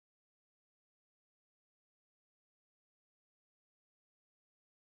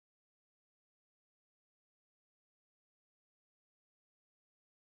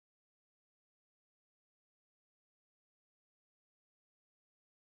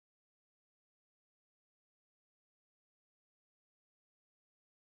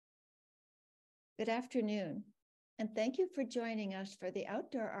Good afternoon, and thank you for joining us for the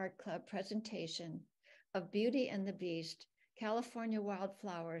Outdoor Art Club presentation of Beauty and the Beast, California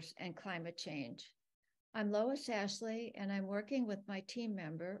Wildflowers and Climate Change. I'm Lois Ashley, and I'm working with my team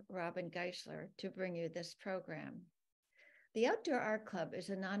member, Robin Geisler, to bring you this program. The Outdoor Art Club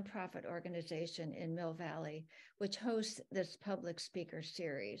is a nonprofit organization in Mill Valley, which hosts this public speaker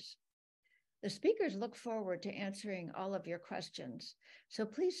series. The speakers look forward to answering all of your questions, so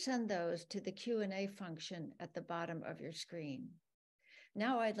please send those to the Q&A function at the bottom of your screen.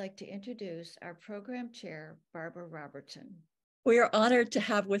 Now I'd like to introduce our program chair, Barbara Robertson. We are honored to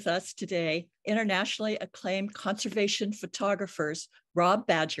have with us today internationally acclaimed conservation photographers, Rob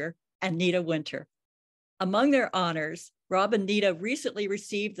Badger and Nita Winter. Among their honors, Rob and Nita recently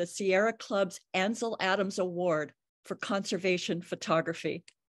received the Sierra Club's Ansel Adams Award for Conservation Photography.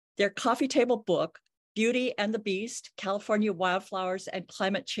 Their coffee table book, Beauty and the Beast, California Wildflowers and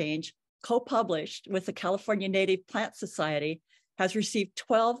Climate Change, co-published with the California Native Plant Society, has received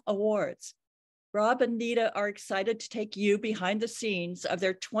 12 awards. Rob and Nita are excited to take you behind the scenes of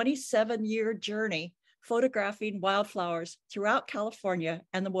their 27-year journey photographing wildflowers throughout California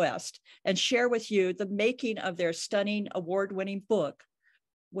and the West and share with you the making of their stunning award-winning book.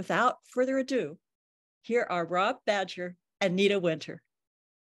 Without further ado, here are Rob Badger and Nita Winter.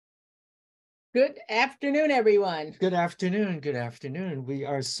 Good afternoon, everyone. Good afternoon. Good afternoon. We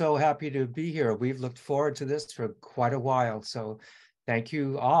are so happy to be here. We've looked forward to this for quite a while. So thank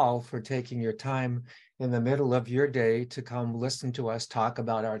you all for taking your time in the middle of your day to come listen to us talk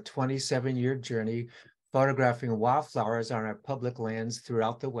about our 27-year journey photographing wildflowers on our public lands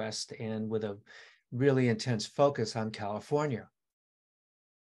throughout the West and with a really intense focus on California.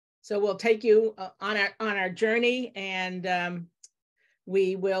 So we'll take you on our journey, and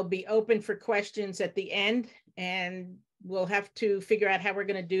we will be open for questions at the end, and we'll have to figure out how we're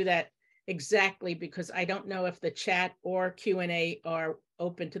going to do that exactly, because I don't know if the chat or Q&A are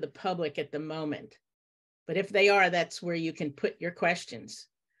open to the public at the moment. But if they are, that's where you can put your questions.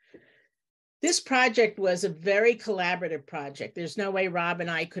 This project was a very collaborative project. There's no way Rob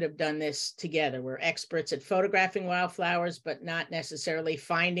and I could have done this together. We're experts at photographing wildflowers, but not necessarily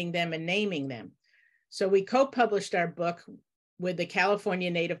finding them and naming them. So we co-published our book with the California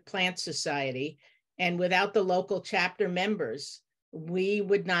Native Plant Society, and without the local chapter members, we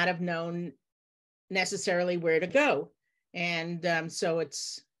would not have known necessarily where to go. And so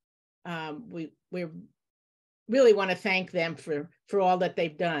it's we really want to thank them for all that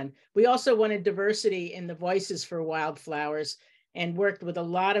they've done. We also wanted diversity in the voices for wildflowers and worked with a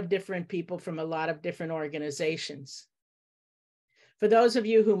lot of different people from a lot of different organizations. For those of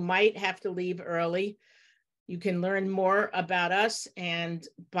you who might have to leave early, you can learn more about us and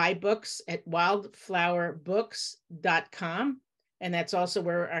buy books at wildflowerbooks.com. And that's also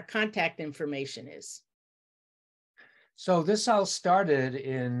where our contact information is. So this all started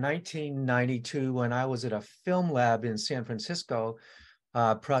in 1992 when I was at a film lab in San Francisco,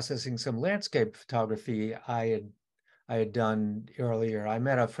 processing some landscape photography I had done earlier. I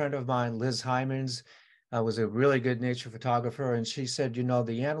met a friend of mine, Liz Hymans, was a really good nature photographer. And she said, you know,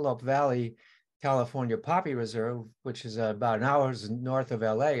 the Antelope Valley California Poppy Reserve, which is about an hour north of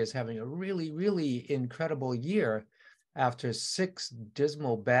LA, is having a really, really incredible year after 6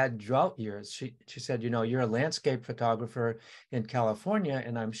 dismal, bad drought years. She said, you know, you're a landscape photographer in California,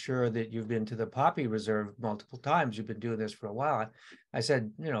 and I'm sure that you've been to the Poppy Reserve multiple times. You've been doing this for a while. I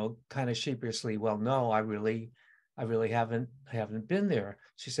said, you know, kind of sheepishly, well, no, I really haven't been there.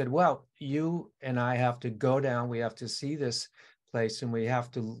 She said, well, you and I have to go down. We have to see this place, and we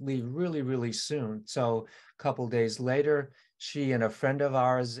have to leave really, really soon. So a couple of days later, she and a friend of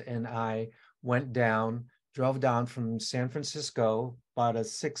ours and I went down, drove down from San Francisco, about a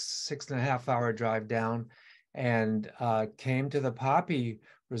six and a half hour drive down, and came to the Poppy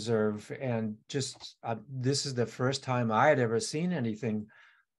Reserve. And just this is the first time I had ever seen anything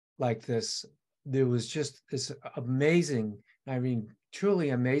like this. There was just this amazing, I mean,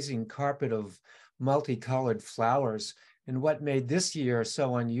 truly amazing carpet of multicolored flowers. And what made this year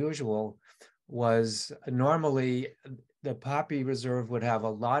so unusual was normally the Poppy Reserve would have a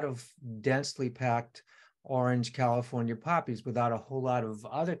lot of densely packed orange California poppies without a whole lot of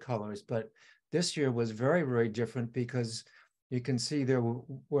other colors. But this year was very, very different because you can see there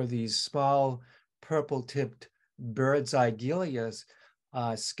were these small purple-tipped bird's eye gilias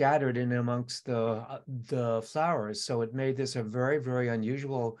scattered in amongst the flowers. So it made this a very, very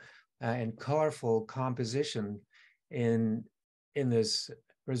unusual and colorful composition in this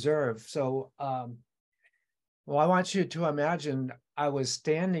reserve. So, well, I want you to imagine I was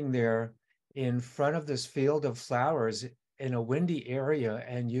standing there in front of this field of flowers in a windy area,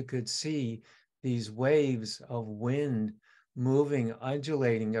 and you could see these waves of wind moving,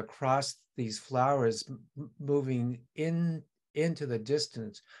 undulating across these flowers, moving into the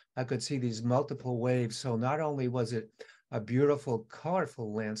distance. I could see these multiple waves. So not only was it a beautiful,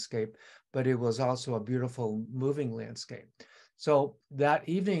 colorful landscape, but it was also a beautiful moving landscape. So that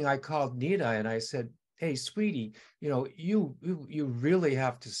evening I called Nita and I said, hey, sweetie, you know, you really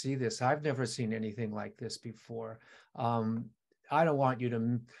have to see this. I've never seen anything like this before. I don't want you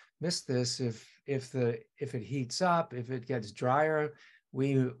to miss this. If it heats up, if it gets drier,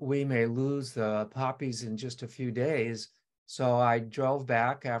 we may lose the poppies in just a few days. So I drove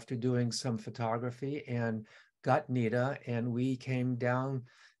back after doing some photography and got Nita, and we came down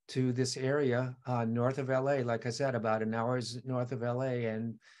to this area north of LA, like I said, about an hour's north of LA,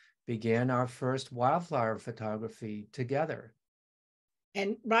 and began our first wildflower photography together.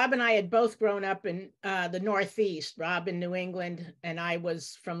 And Rob and I had both grown up in the Northeast, Rob in New England, and I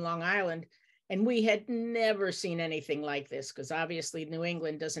was from Long Island. And we had never seen anything like this because obviously New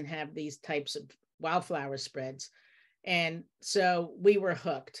England doesn't have these types of wildflower spreads. And so we were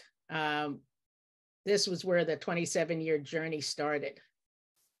hooked. This was where the 27-year journey started.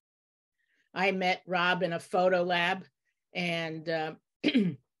 I met Rob in a photo lab, and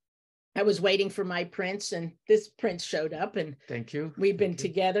I was waiting for my prints, and this prince showed up, and thank you. We've been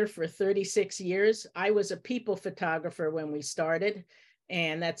together for 36 years. I was a people photographer when we started,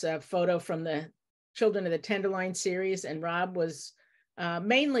 and that's a photo from the Children of the Tenderloin series, and Rob was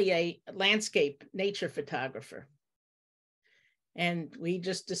mainly a landscape nature photographer. And we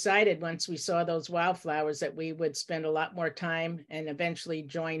just decided once we saw those wildflowers that we would spend a lot more time and eventually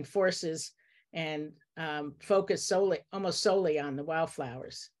join forces and focus almost solely on the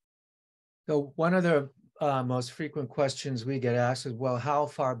wildflowers. So one of the most frequent questions we get asked is, well, how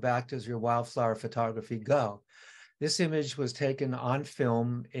far back does your wildflower photography go? This image was taken on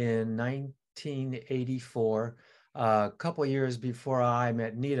film in 1984, a couple of years before I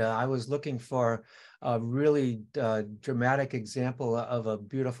met Nita. I was looking for a really dramatic example of a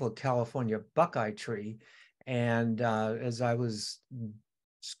beautiful California buckeye tree. And as I was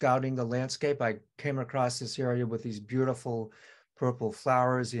scouting the landscape, I came across this area with these beautiful purple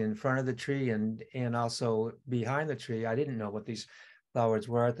flowers in front of the tree and also behind the tree. I didn't know what these flowers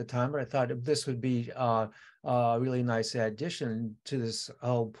were at the time, but I thought this would be a really nice addition to this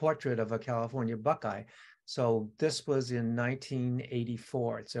whole portrait of a California buckeye. So this was in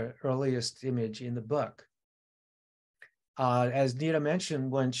 1984. It's the earliest image in the book. As Nita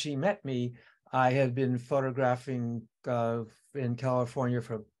mentioned, when she met me, I had been photographing in California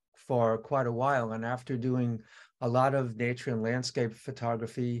for quite a while. And after doing a lot of nature and landscape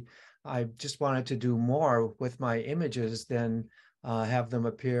photography, I just wanted to do more with my images than have them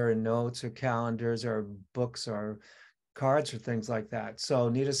appear in notes or calendars or books or cards or things like that. So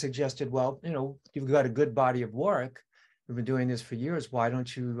Nita suggested, well, you know, you've got a good body of work. We've been doing this for years. Why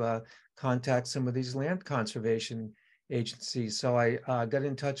don't you contact some of these land conservation agencies? So I got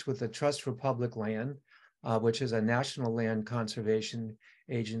in touch with the Trust for Public Land, which is a national land conservation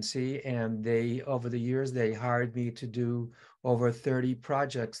agency. And they, over the years, they hired me to do over 30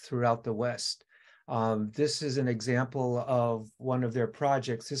 projects throughout the West. This is an example of one of their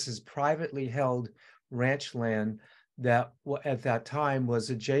projects. This is privately held ranch land that at that time was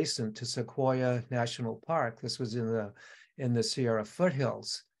adjacent to Sequoia National Park. This was in the Sierra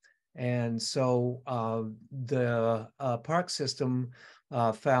foothills. And so the park system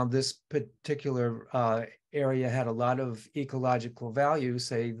found this particular area had a lot of ecological value,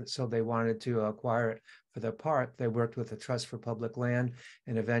 so they wanted to acquire it for their park. They worked with the Trust for Public Land,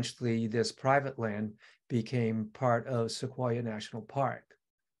 and eventually this private land became part of Sequoia National Park.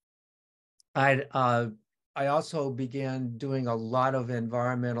 I also began doing a lot of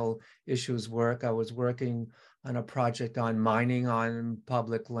environmental issues work. I was working on a project on mining on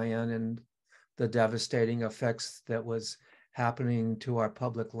public land and the devastating effects that was happening to our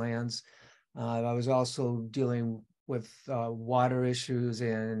public lands. I was also dealing with water issues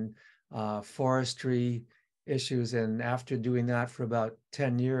and forestry issues. And after doing that for about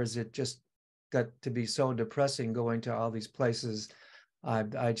 10 years, it just got to be so depressing going to all these places.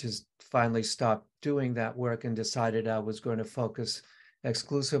 I just finally stopped doing that work and decided I was going to focus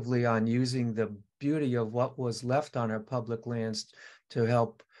exclusively on using the beauty of what was left on our public lands to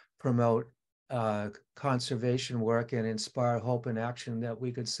help promote conservation work and inspire hope and action that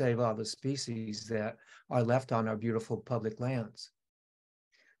we could save all the species that are left on our beautiful public lands.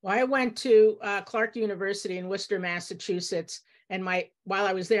 Well, I went to Clark University in Worcester, Massachusetts, and while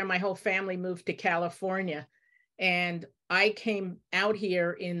I was there, my whole family moved to California. And I came out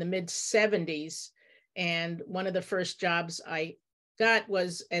here in the mid-70s, and one of the first jobs I got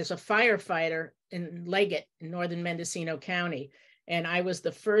was as a firefighter in Leggett in northern Mendocino County. And I was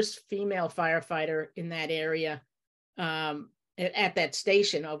the first female firefighter in that area at that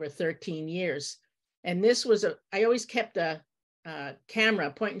station over 13 years. And this was I always kept a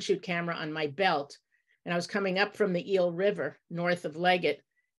camera, point and shoot camera on my belt. And I was coming up from the Eel River north of Leggett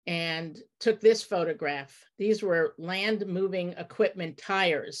and took this photograph. These were land moving equipment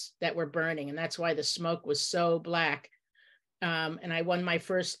tires that were burning. And that's why the smoke was so black. And I won my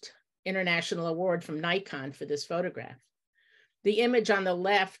first international award from Nikon for this photograph. The image on the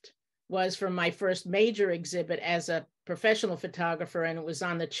left was from my first major exhibit as a professional photographer, and it was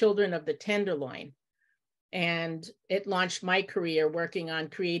on the children of the Tenderloin. And it launched my career working on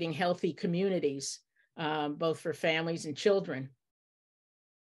creating healthy communities, both for families and children.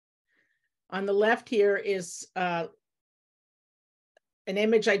 On the left here is an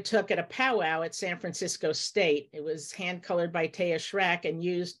image I took at a powwow at San Francisco State. It was hand colored by Taya Schrack and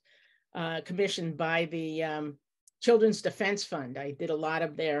used, commissioned by the Children's Defense Fund. I did a lot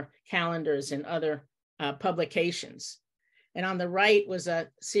of their calendars and other publications. And on the right was a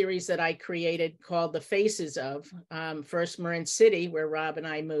series that I created called The Faces of, first Marin City, where Rob and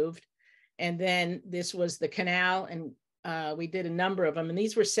I moved. And then this was the canal, and we did a number of them. And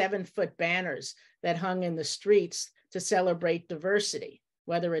these were 7-foot banners that hung in the streets to celebrate diversity,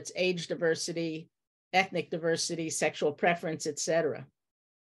 whether it's age diversity, ethnic diversity, sexual preference, etc.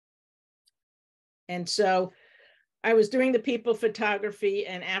 And so I was doing the people photography,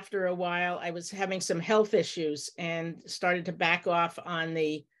 and after a while I was having some health issues and started to back off on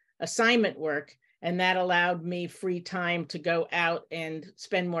the assignment work. And that allowed me free time to go out and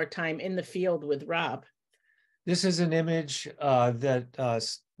spend more time in the field with Rob. This is an image that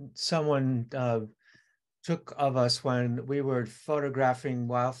someone took of us when we were photographing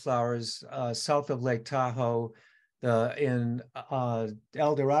wildflowers south of Lake Tahoe in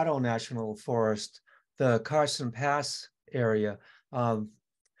El Dorado National Forest, the Carson Pass area.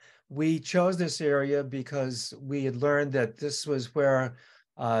 We chose this area because we had learned that this was where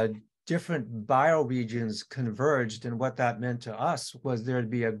different bioregions converged, and what that meant to us was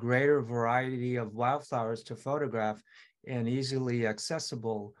there'd be a greater variety of wildflowers to photograph and easily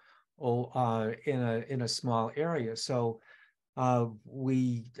accessible in a small area. So I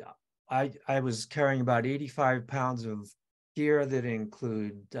was carrying about 85 pounds of gear that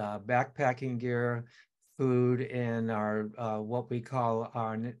include backpacking gear, food, and our what we call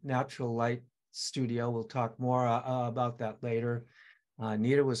our natural light studio. We'll talk more about that later.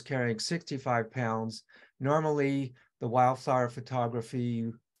 Nita was carrying 65 pounds. Normally, the wildflower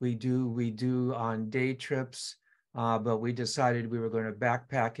photography we do on day trips, but we decided we were going to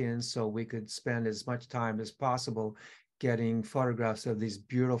backpack in so we could spend as much time as possible getting photographs of these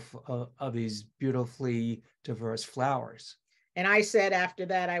beautifully diverse flowers. And I said after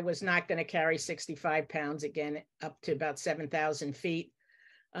that, I was not going to carry 65 pounds again, up to about 7,000 feet.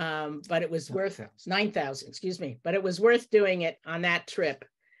 But it was worth 9,000, excuse me, but it was worth doing it on that trip.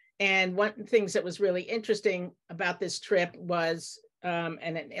 And one of the things that was really interesting about this trip was and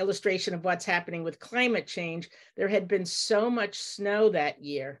an illustration of what's happening with climate change. There had been so much snow that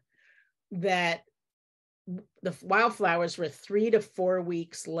year that the wildflowers were 3 to 4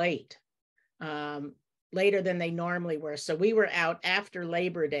 weeks late, later than they normally were. So we were out after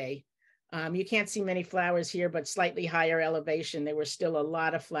Labor Day. You can't see many flowers here, but slightly higher elevation, there were still a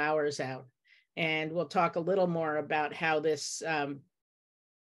lot of flowers out. And we'll talk a little more about how this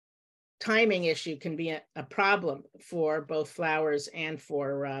timing issue can be a problem for both flowers and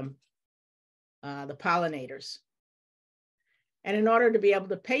for the pollinators. And in order to be able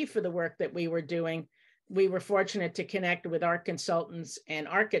to pay for the work that we were doing, we were fortunate to connect with art consultants and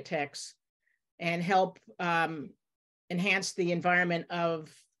architects and help enhance the environment of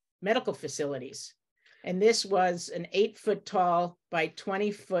medical facilities. And this was an 8-foot tall by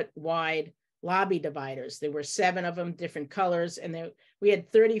 20-foot wide lobby dividers. There were 7 of them, different colors, and we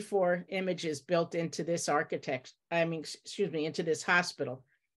had 34 images built into this into this hospital.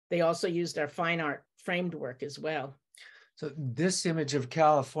 They also used our fine art framed work as well. So this image of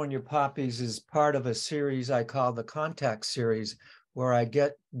California poppies is part of a series I call the Contact Series, where I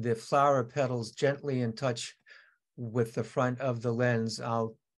get the flower petals gently in touch with the front of the lens.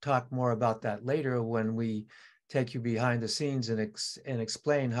 I'll talk more about that later when we take you behind the scenes and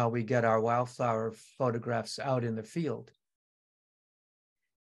explain how we get our wildflower photographs out in the field.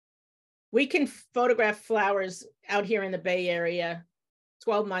 We can photograph flowers out here in the Bay Area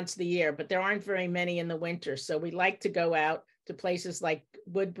 12 months of the year, but there aren't very many in the winter. So we like to go out to places like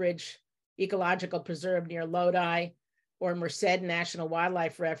Woodbridge Ecological Preserve near Lodi or Merced National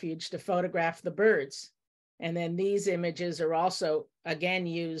Wildlife Refuge to photograph the birds. And then these images are also, again,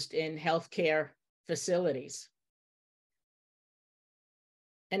 used in healthcare facilities.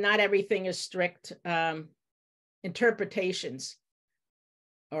 And not everything is strict interpretations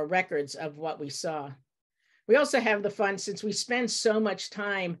or records of what we saw. We also have the fun, since we spend so much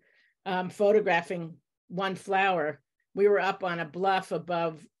time photographing one flower, we were up on a bluff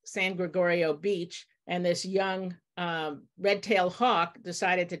above San Gregorio Beach, and this young red-tailed hawk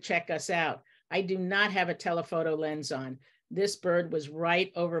decided to check us out. I do not have a telephoto lens on. This bird was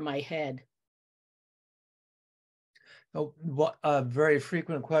right over my head. Oh, a very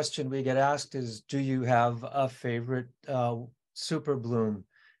frequent question we get asked is, do you have a favorite super bloom?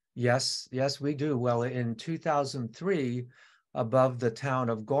 Yes, we do. Well, in 2003, above the town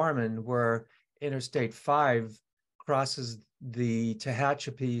of Gorman, where Interstate 5 crosses the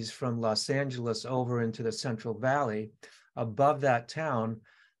Tehachapis from Los Angeles over into the Central Valley, above that town,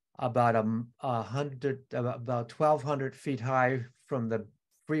 about 1,200 feet high from the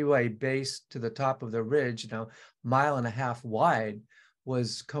freeway base to the top of the ridge, mile and a half wide,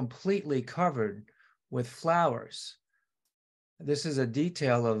 was completely covered with flowers. This is a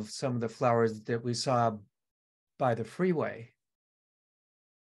detail of some of the flowers that we saw by the freeway.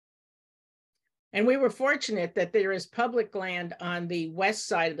 And we were fortunate that there is public land on the west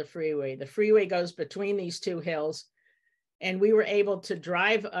side of the freeway. The freeway goes between these two hills, and we were able to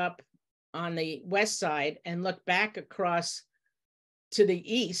drive up on the west side and look back across to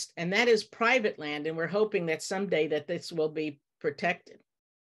the east, and that is private land, and we're hoping that someday that this will be protected.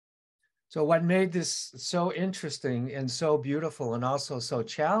 So what made this so interesting and so beautiful and also so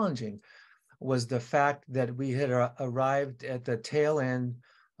challenging was the fact that we had arrived at the tail end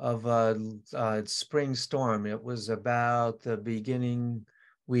of a spring storm. It was about the beginning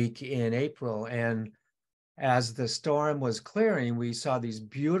week in April, and as the storm was clearing, we saw these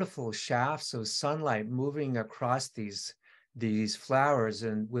beautiful shafts of sunlight moving across these flowers,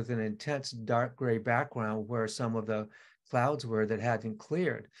 and with an intense dark gray background where some of the clouds were that hadn't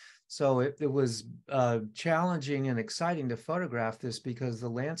cleared. So it was challenging and exciting to photograph this because the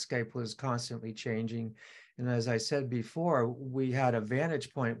landscape was constantly changing. And as I said before, we had a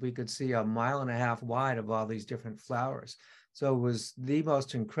vantage point. We could see 1.5 miles wide of all these different flowers. So it was the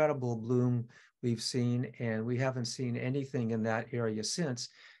most incredible bloom we've seen, and we haven't seen anything in that area since.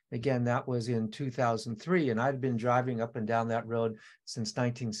 Again, that was in 2003, and I'd been driving up and down that road since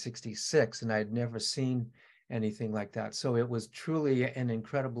 1966, and I'd never seen anything like that. So it was truly an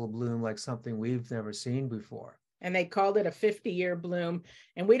incredible bloom, like something we've never seen before. And they called it a 50-year bloom.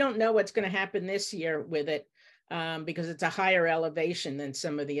 And we don't know what's going to happen this year with it because it's a higher elevation than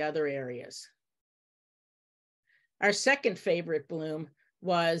some of the other areas. Our second favorite bloom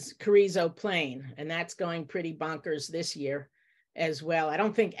was Carrizo Plain, and that's going pretty bonkers this year as well. I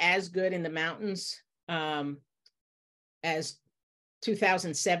don't think as good in the mountains as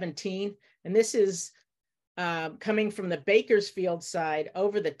 2017. And this is coming from the Bakersfield side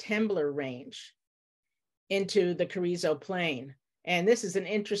over the Tembler Range into the Carrizo Plain. And this is an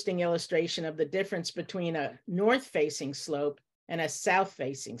interesting illustration of the difference between a north-facing slope and a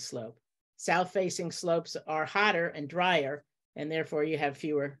south-facing slope. South-facing slopes are hotter and drier, and therefore you have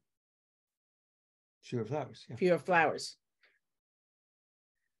fewer flowers. Yeah. Fewer flowers.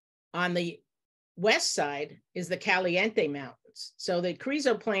 On the west side is the Caliente Mountains. So the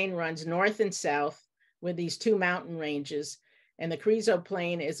Carrizo Plain runs north and south with these two mountain ranges. And the Carrizo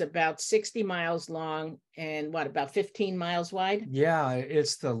Plain is about 60 miles long and about 15 miles wide? Yeah,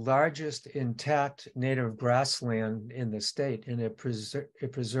 it's the largest intact native grassland in the state, and it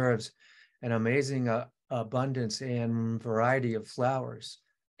preserves an amazing abundance and variety of flowers.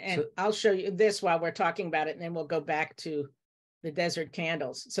 And I'll show you this while we're talking about it, and then we'll go back to the desert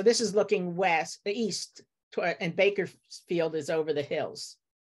candles. So this is looking east, and Bakersfield is over the hills.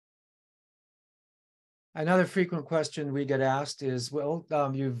 Another frequent question we get asked is, well,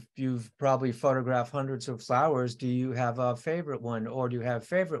 you've probably photographed hundreds of flowers. Do you have a favorite one, or do you have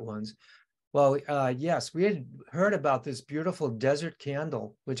favorite ones? Well, yes, we had heard about this beautiful desert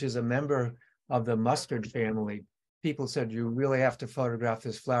candle, which is a member of the mustard family. People said, you really have to photograph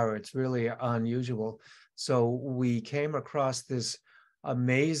this flower. It's really unusual. So we came across this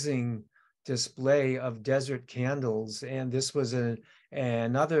amazing display of desert candles, and this was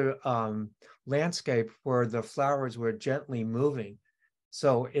another landscape where the flowers were gently moving,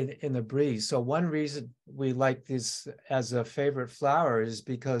 so in the breeze. So one reason we like this as a favorite flower is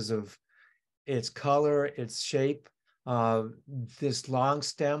because of its color, its shape. This long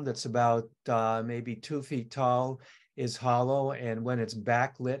stem that's about maybe 2 feet tall is hollow, and when it's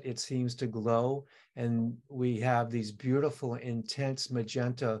backlit, it seems to glow. And we have these beautiful, intense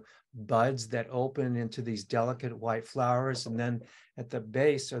magenta buds that open into these delicate white flowers. And then at the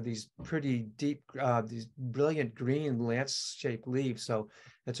base are these pretty deep, these brilliant green lance-shaped leaves. So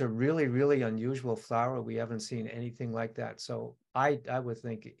it's a really, really unusual flower. We haven't seen anything like that. So I would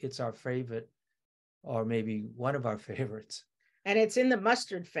think it's our favorite, or maybe one of our favorites. And it's in the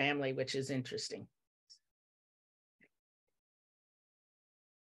mustard family, which is interesting.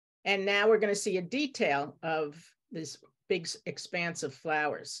 And now we're going to see a detail of this big expanse of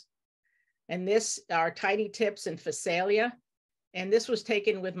flowers. And this are tidy tips and phacelia. And this was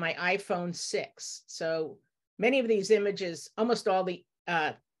taken with my iPhone 6. So many of these images, almost all the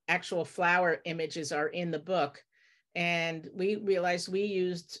actual flower images are in the book. And we realized we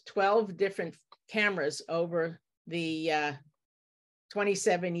used 12 different cameras over the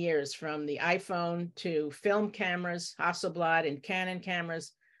 27 years, from the iPhone to film cameras, Hasselblad and Canon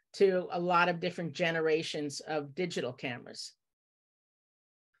cameras, to a lot of different generations of digital cameras.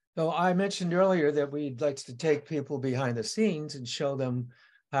 So I mentioned earlier that we'd like to take people behind the scenes and show them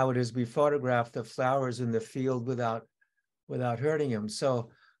how it is we photograph the flowers in the field without hurting them. So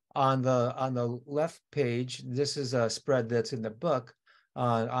on the left page, this is a spread that's in the book.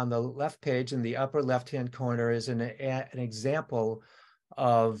 On the left page in the upper left-hand corner is an example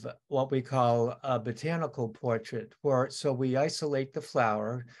of what we call a botanical portrait, so we isolate the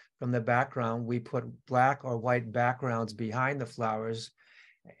flower from the background. We put black or white backgrounds behind the flowers.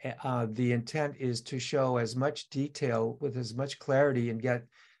 The intent is to show as much detail with as much clarity and get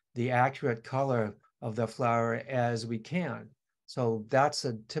the accurate color of the flower as we can. So that's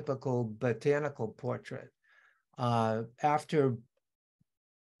a typical botanical portrait. After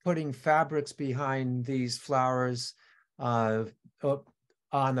putting fabrics behind these flowers,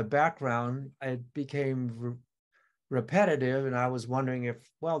 on the background, it became repetitive, and I was wondering if,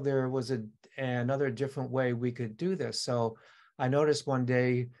 well, there was another different way we could do this. So I noticed one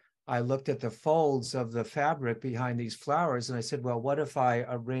day, I looked at the folds of the fabric behind these flowers, and I said, well, what if I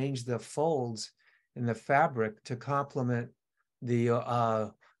arrange the folds in the fabric to complement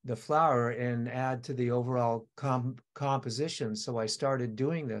the flower and add to the overall composition? So I started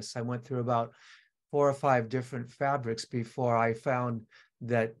doing this. I went through about 4 or 5 different fabrics before I found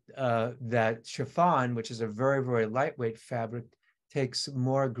that that chiffon, which is a very, very lightweight fabric, takes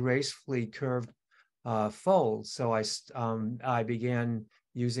more gracefully curved folds. So I began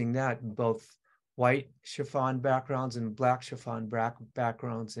using that, both white chiffon backgrounds and black chiffon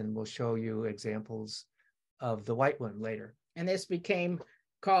backgrounds, and we'll show you examples of the white one later. And this became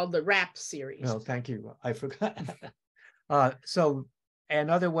called the wrap series. No, thank you. I forgot. So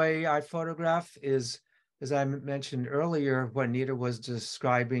another way I photograph is, as I mentioned earlier, when Nita was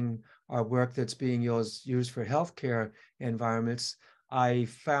describing our work that's being used for healthcare environments, I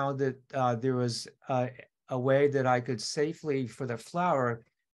found that there was a way that I could safely, for the flower,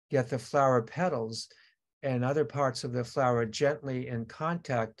 get the flower petals and other parts of the flower gently in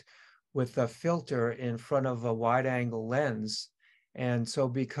contact with the filter in front of a wide angle lens. And so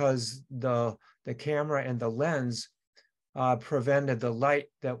because the camera and the lens prevented the light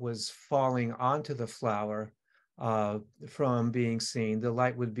that was falling onto the flower from being seen, the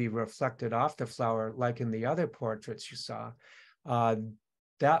light would be reflected off the flower, like in the other portraits you saw.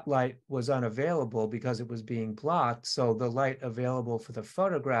 That light was unavailable because it was being blocked. So the light available for the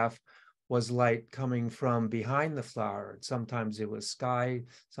photograph was light coming from behind the flower. Sometimes it was sky,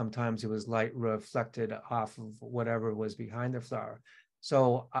 sometimes it was light reflected off of whatever was behind the flower.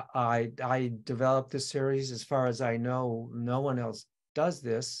 So I developed this series. As far as I know, no one else does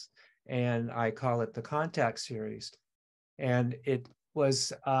this, and I call it the Contact series. And it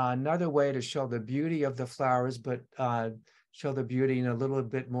was another way to show the beauty of the flowers, but show the beauty in a little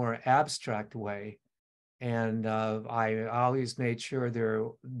bit more abstract way. And I always made sure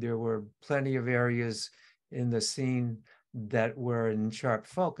there were plenty of areas in the scene that were in sharp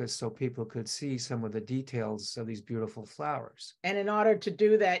focus so people could see some of the details of these beautiful flowers. And in order to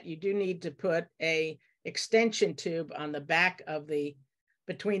do that, you do need to put a extension tube on the back of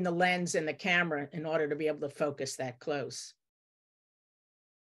between the lens and the camera in order to be able to focus that close.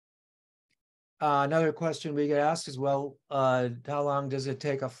 Another question we get asked is, well, how long does it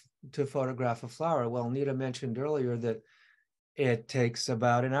take to photograph a flower? Well, Nita mentioned earlier that it takes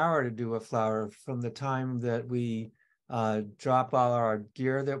about an hour to do a flower, from the time that we drop all our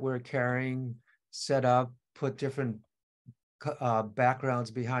gear that we're carrying, set up, put different backgrounds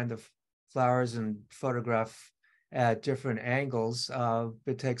behind the flowers and photograph at different angles.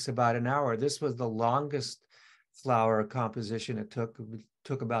 It takes about an hour. This was the longest flower composition it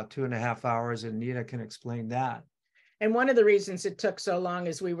took about 2.5 hours, and Nita can explain that. And one of the reasons it took so long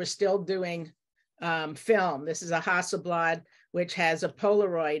is we were still doing film. This is a Hasselblad, which has a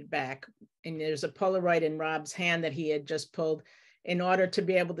Polaroid back. And there's a Polaroid in Rob's hand that he had just pulled in order to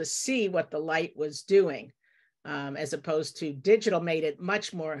be able to see what the light was doing, as opposed to digital made it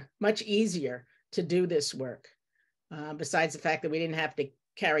much easier to do this work. Besides the fact that we didn't have to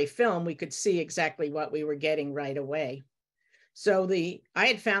carry film, we could see exactly what we were getting right away. So I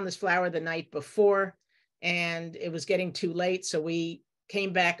had found this flower the night before, and it was getting too late. So we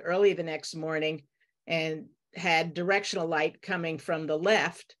came back early the next morning and had directional light coming from the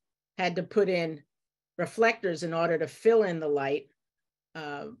left, had to put in reflectors in order to fill in the light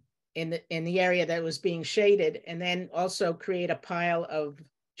in the area that was being shaded, and then also create a pile of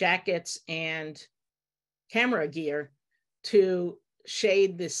jackets and camera gear to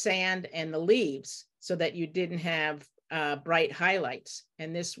shade the sand and the leaves so that you didn't have bright highlights.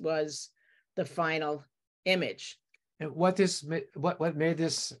 And this was the final image. And what made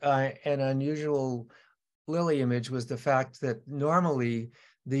this an unusual lily image was the fact that normally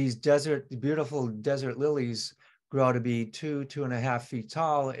these beautiful desert lilies grow to be 2.5 feet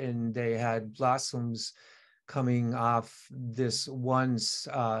tall, and they had blossoms coming off this one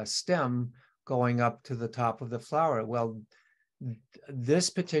stem going up to the top of the flower. Well, this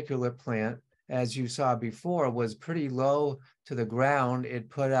particular plant, as you saw before, was pretty low to the ground. It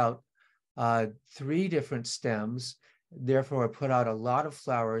put out 3 different stems, therefore it put out a lot of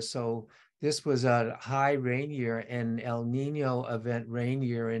flowers. So this was a high rain year, an El Nino event rain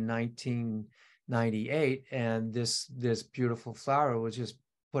year in 1998, and this beautiful flower was just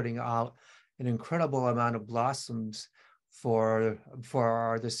putting out an incredible amount of blossoms for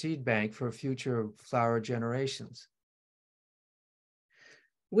the seed bank for future flower generations.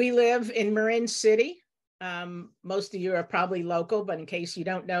 We live in Marin City. Most of you are probably local, but in case you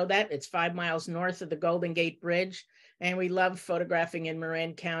don't know that, it's 5 miles north of the Golden Gate Bridge. And we love photographing in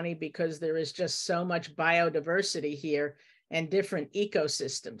Marin County because there is just so much biodiversity here and different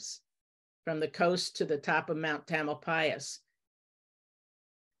ecosystems from the coast to the top of Mount Tamalpais.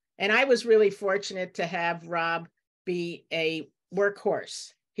 And I was really fortunate to have Rob be a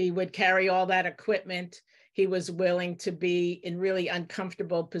workhorse. He would carry all that equipment. He was willing to be in really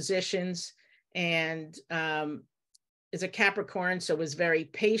uncomfortable positions, and is a Capricorn, so was very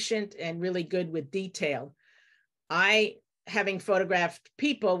patient and really good with detail. I, having photographed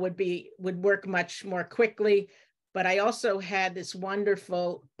people, would work much more quickly, but I also had this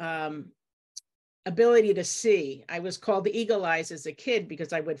wonderful ability to see. I was called the Eagle Eyes as a kid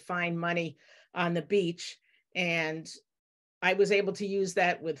because I would find money on the beach, and I was able to use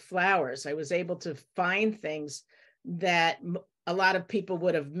that with flowers. I was able to find things that a lot of people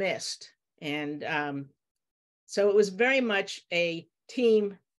would have missed. And so it was very much a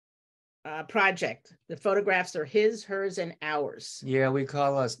team project. The photographs are his, hers, and ours. Yeah, we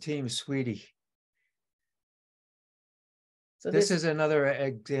call us Team Sweetie. So this is another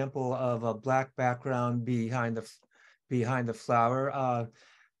example of a black background behind the flower.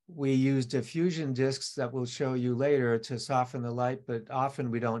 We use diffusion discs that we'll show you later to soften the light, but often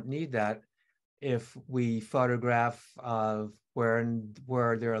we don't need that if we photograph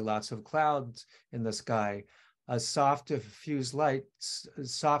where there are lots of clouds in the sky. A soft diffused light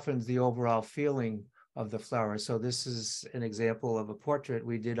softens the overall feeling of the flower. So this is an example of a portrait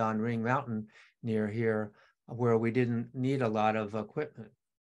we did on Ring Mountain near here, where we didn't need a lot of equipment.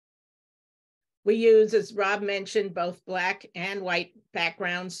 We use, as Rob mentioned, both black and white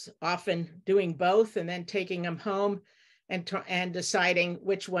backgrounds, often doing both and then taking them home and deciding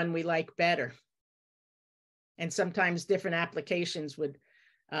which one we like better. And sometimes different applications would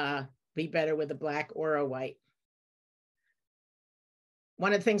be better with a black or a white.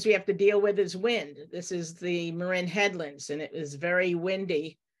 One of the things we have to deal with is wind. This is the Marin Headlands, and it is very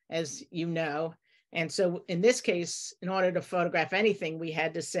windy, as you know. And so in this case, in order to photograph anything, we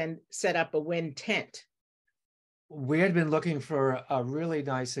had to set up a wind tent. We had been looking for a really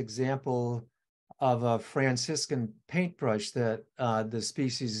nice example of a Franciscan paintbrush that the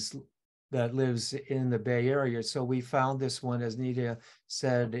species that lives in the Bay Area. So we found this one, as Nita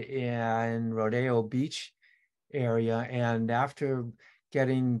said, in Rodeo Beach area. And after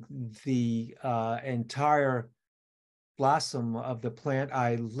getting the entire blossom of the plant,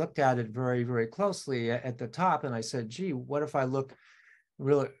 I looked at it very, very closely at the top, and I said, gee, what if I look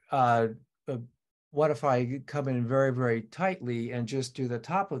really, what if I come in very, very tightly and just do the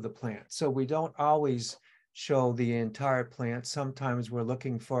top of the plant? So we don't always show the entire plant. Sometimes we're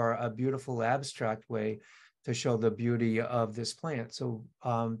looking for a beautiful abstract way to show the beauty of this plant. So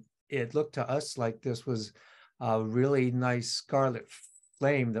it looked to us like this was a really nice scarlet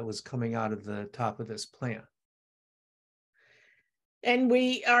flame that was coming out of the top of this plant. And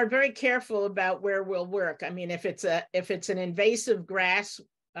we are very careful about where we'll work. I mean, if it's an invasive grass,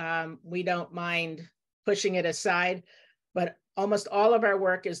 we don't mind pushing it aside, but almost all of our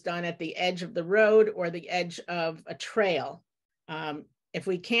work is done at the edge of the road or the edge of a trail. If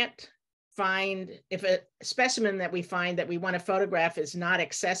we can't find, if a specimen that we find that we want to photograph is not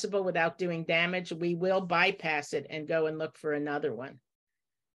accessible without doing damage, we will bypass it and go and look for another one.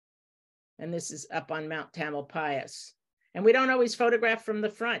 And this is up on Mount Tamalpais. And we don't always photograph from the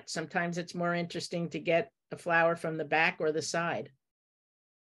front. Sometimes it's more interesting to get a flower from the back or the side.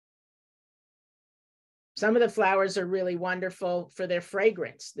 Some of the flowers are really wonderful for their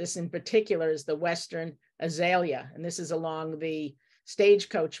fragrance. This in particular is the Western azalea. And this is along the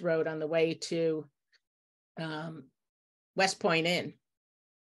Stagecoach Road on the way to West Point Inn.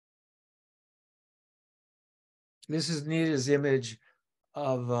 This is Nita's image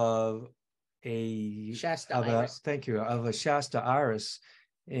of Shasta iris. Thank you, of a Shasta iris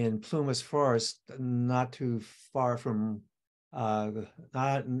in Plumas Forest, not too far from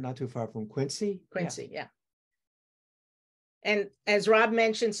not too far from Quincy. Yeah. And as Rob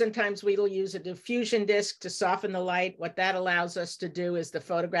mentioned, sometimes we'll use a diffusion disc to soften the light. What that allows us to do is to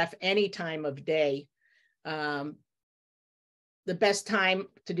photograph any time of day. The best time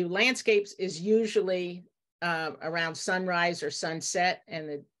to do landscapes is usually around sunrise or sunset,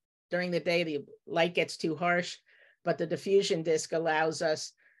 and during the day, the light gets too harsh, but the diffusion disc allows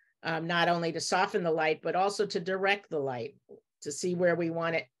us not only to soften the light, but also to direct the light to see where we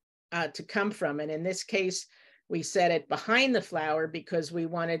want it to come from. And in this case, we set it behind the flower because we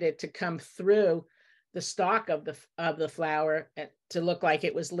wanted it to come through the stalk of the flower to look like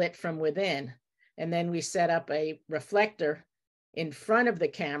it was lit from within. And then we set up a reflector in front of the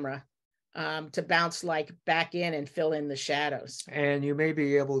camera to bounce light back in and fill in the shadows. And you may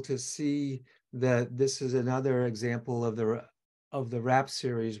be able to see that this is another example of the wrap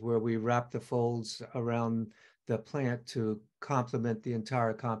series where we wrap the folds around the plant to complement the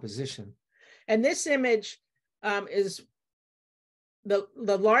entire composition. And this image is the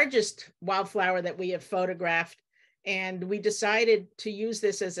largest wildflower that we have photographed. And we decided to use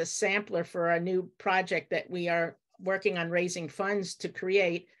this as a sampler for our new project that we are working on raising funds to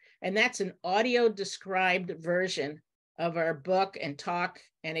create. And that's an audio described version of our book and talk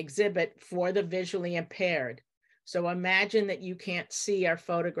and exhibit for the visually impaired. So imagine that you can't see our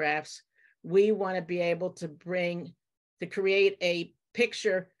photographs. We want to be able to create a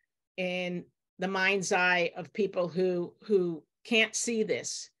picture in the mind's eye of people who can't see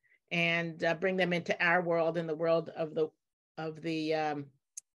this, and bring them into our world and the world of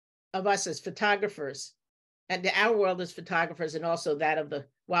us as photographers, and our world as photographers, and also that of the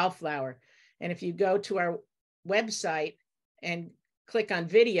wildflower. And if you go to our website and click on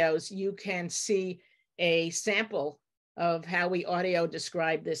videos, you can see a sample of how we audio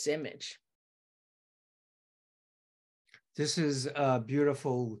describe this image. This is a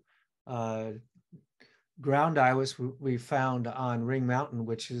beautiful ground iris we found on Ring Mountain,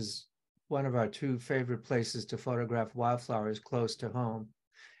 which is one of our two favorite places to photograph wildflowers close to home.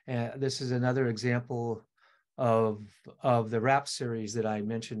 And this is another example of the wrap series that I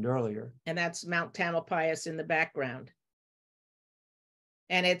mentioned earlier. And that's Mount Tamalpais in the background.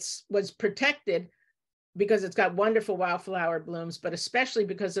 And was protected because it's got wonderful wildflower blooms, but especially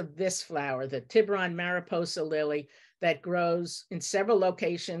because of this flower, the Tiburon Mariposa lily, that grows in several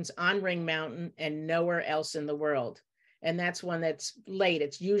locations on Ring Mountain and nowhere else in the world. And that's one that's late.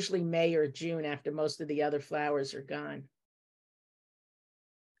 It's usually May or June after most of the other flowers are gone.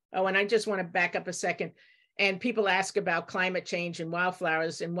 Oh, and I just want to back up a second. And people ask about climate change and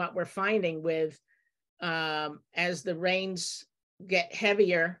wildflowers, and what we're finding with, as the rains get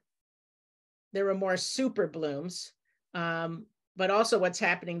heavier, there are more super blooms. But also what's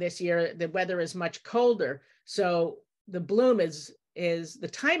happening this year, the weather is much colder. So the bloom the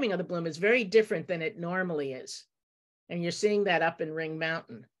timing of the bloom is very different than it normally is. And you're seeing that up in Ring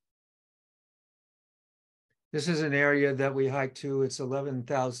Mountain. This is an area that we hiked to. It's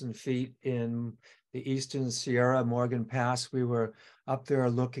 11,000 feet in the Eastern Sierra, Morgan Pass. We were up there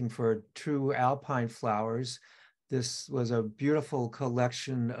looking for true alpine flowers. This was a beautiful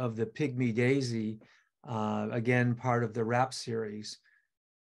collection of the pygmy daisy, again, part of the wrap series.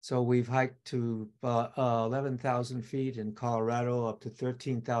 So we've hiked to 11,000 feet in Colorado, up to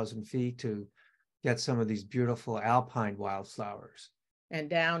 13,000 feet to get some of these beautiful alpine wildflowers. And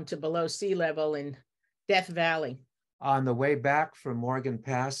down to below sea level in Death Valley. On the way back from Morgan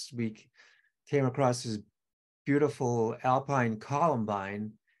Pass, we came across this beautiful alpine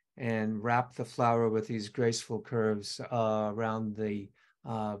columbine and wrapped the flower with these graceful curves around the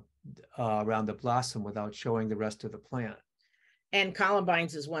blossom without showing the rest of the plant. And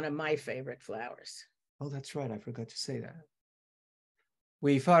columbines is one of my favorite flowers. Oh, that's right. I forgot to say that.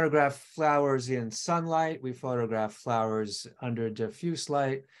 We photograph flowers in sunlight. We photograph flowers under diffuse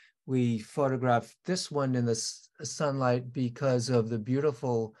light. We photograph this one in the sunlight because of the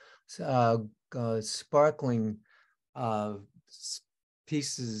beautiful sparkling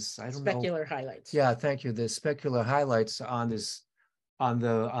pieces. I don't know. Specular highlights. Yeah, thank you. The specular highlights on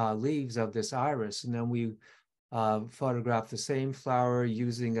the leaves of this iris. And then we photograph the same flower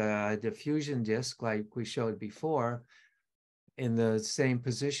using a diffusion disc like we showed before in the same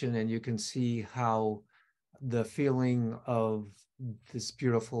position, and you can see how the feeling of this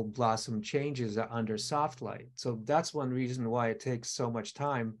beautiful blossom changes under soft light. So that's one reason why it takes so much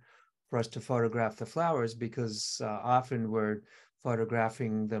time for us to photograph the flowers, because often we're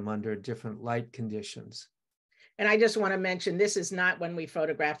photographing them under different light conditions. And I just want to mention, this is not when we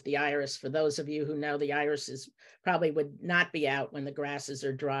photograph the iris. For those of you who know, the irises probably would not be out when the grasses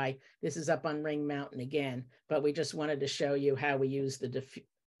are dry. This is up on Ring Mountain again, but we just wanted to show you how we use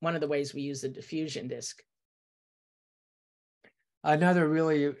one of the ways we use the diffusion disc. Another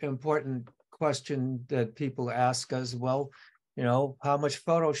really important question that people ask us, well, how much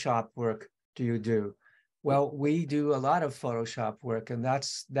Photoshop work do you do? Well, we do a lot of Photoshop work, and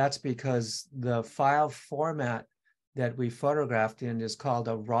that's because the file format that we photographed in is called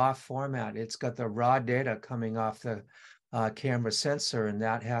a RAW format. It's got the raw data coming off the camera sensor, and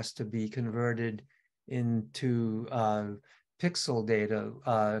that has to be converted into pixel data,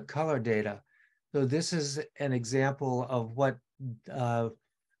 color data. So this is an example of what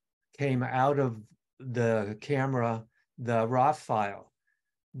came out of the camera, the RAW file.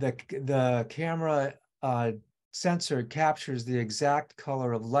 The camera sensor captures the exact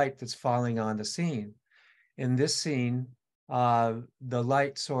color of light that's falling on the scene. In this scene, the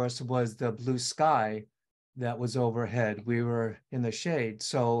light source was the blue sky that was overhead. We were in the shade,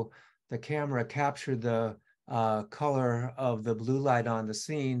 so the camera captured the color of the blue light on the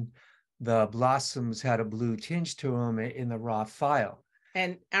scene. The blossoms had a blue tinge to them in the RAW file.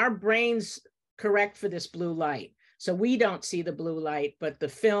 And our brains correct for this blue light. So we don't see the blue light, but the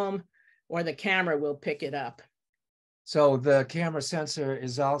film or the camera will pick it up. So the camera sensor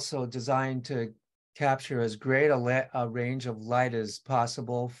is also designed to capture as great a range of light as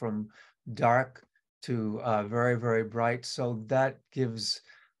possible, from dark to very, very bright. So that gives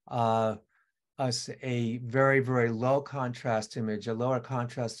us a very, very low contrast image, a lower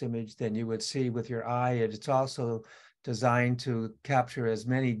contrast image than you would see with your eye. And it's also designed to capture as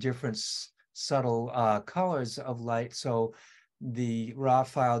many different subtle colors of light. So the RAW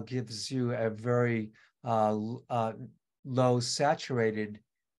file gives you a very low saturated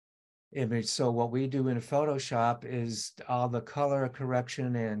image. So what we do in Photoshop is all the color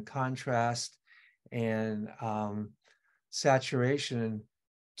correction and contrast and saturation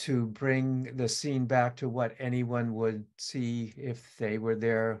to bring the scene back to what anyone would see if they were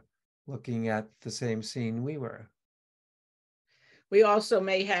there looking at the same scene we were. We also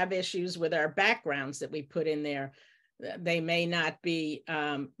may have issues with our backgrounds that we put in there. They may not be,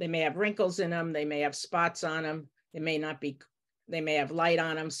 they may have wrinkles in them, they may have spots on them, they may have light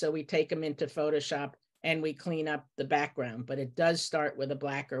on them. So we take them into Photoshop and we clean up the background, but it does start with a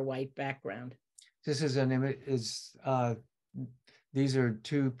black or white background. This is an image, these are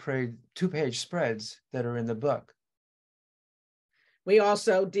two-page spreads that are in the book. We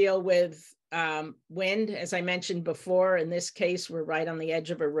also deal with wind, as I mentioned before. In this case, we're right on the edge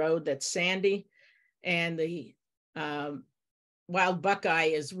of a road that's sandy, and the wild buckeye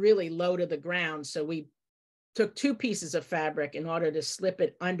is really low to the ground. So we took two pieces of fabric in order to slip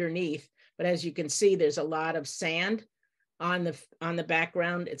it underneath. But as you can see, there's a lot of sand on the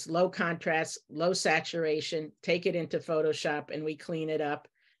background. It's low contrast, low saturation. Take it into Photoshop and we clean it up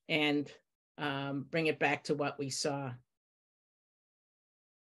and bring it back to what we saw.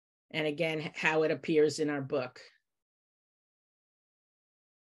 And again, how it appears in our book.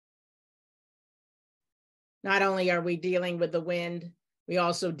 Not only are we dealing with the wind, we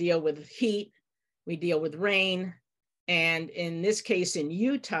also deal with heat, we deal with rain. And in this case, in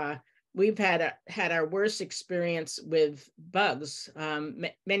Utah, we've had our worst experience with bugs.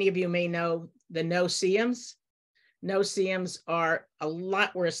 Many of you may know the no-see-ums. No-see-ums are a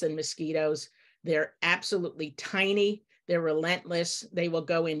lot worse than mosquitoes. They're absolutely tiny. They're relentless. They will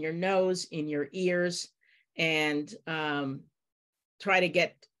go in your nose, in your ears, and try to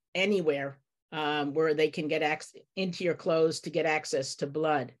get anywhere where they can get into your clothes to get access to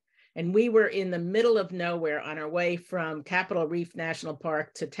blood. And we were in the middle of nowhere on our way from Capitol Reef National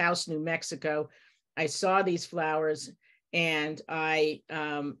Park to Taos, New Mexico. I saw these flowers and I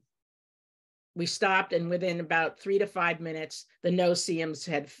we stopped, and within about 3 to 5 minutes, the no-see-ums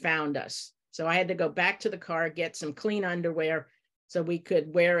had found us. So I had to go back to the car, get some clean underwear so we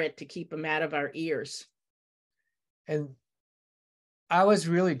could wear it to keep them out of our ears. And I was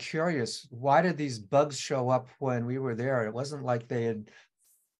really curious, why did these bugs show up when we were there? It wasn't like they had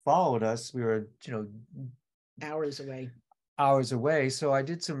followed us. We were, Hours away. hours away. So I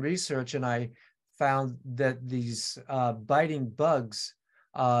did some research and I found that these biting bugs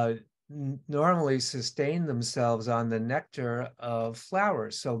normally sustain themselves on the nectar of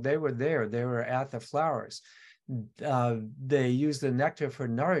flowers. So they were there, they were at the flowers. They use the nectar for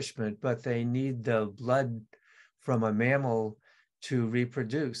nourishment, but they need the blood from a mammal to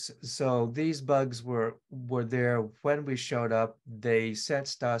reproduce. So these bugs were there when we showed up. They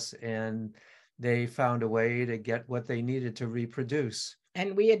sensed us and they found a way to get what they needed to reproduce.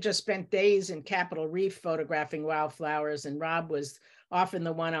 And we had just spent days in Capitol Reef photographing wildflowers, and Rob was often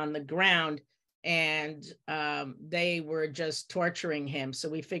the one on the ground, and they were just torturing him. So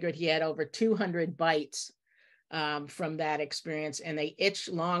we figured he had over 200 bites from that experience, and they itch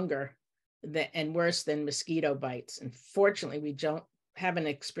longer and worse than mosquito bites. And fortunately, we haven't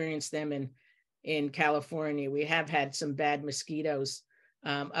experienced them in California. We have had some bad mosquitoes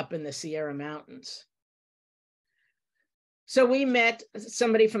up in the Sierra Mountains. So we met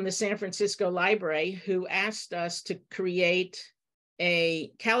somebody from the San Francisco Library who asked us to create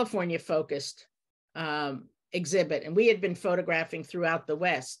a California-focused exhibit, and we had been photographing throughout the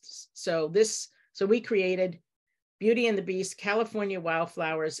West. So we created Beauty and the Beast, California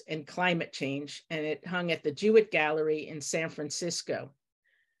Wildflowers and Climate Change, and it hung at the Jewett Gallery in San Francisco.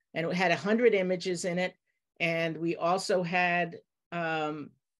 And it had 100 images in it, and we also had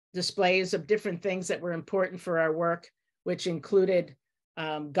displays of different things that were important for our work, which included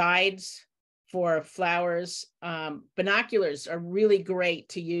guides for flowers. Binoculars are really great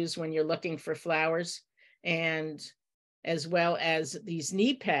to use when you're looking for flowers, and as well as these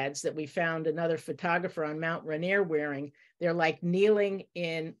knee pads that we found another photographer on Mount Rainier wearing. They're like kneeling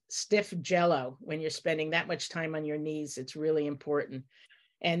in stiff jello when you're spending that much time on your knees. It's really important.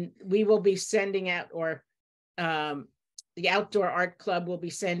 And we will be sending out, or the Outdoor Art Club will be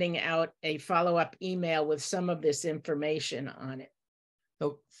sending out a follow-up email with some of this information on it.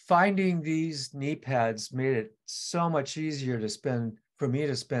 So finding these knee pads made it so much easier for me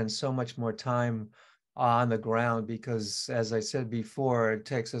to spend so much more time on the ground, because as I said before, it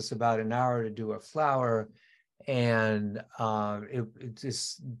takes us about an hour to do a flower, and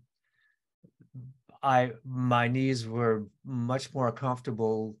my knees were much more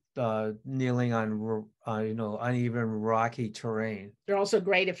comfortable kneeling on uneven rocky terrain. They're also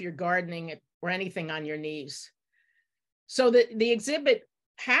great if you're gardening or anything on your knees. So the exhibit,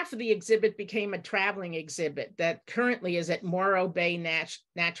 half of the exhibit became a traveling exhibit that currently is at Morro Bay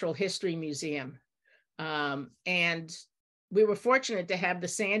Natural History Museum. And we were fortunate to have the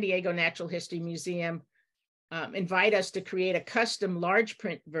San Diego Natural History Museum invite us to create a custom large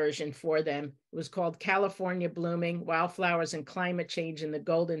print version for them. It was called California Blooming, Wildflowers and Climate Change in the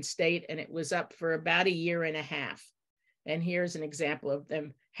Golden State, and it was up for about a year and a half. And here's an example of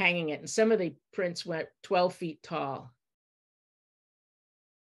them hanging it. And some of the prints went 12 feet tall.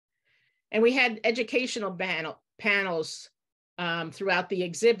 And we had educational panels throughout the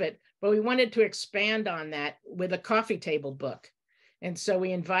exhibit, but we wanted to expand on that with a coffee table book. And so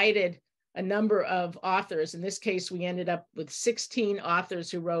we invited a number of authors. In this case, we ended up with 16 authors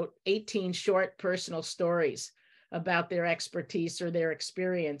who wrote 18 short personal stories about their expertise or their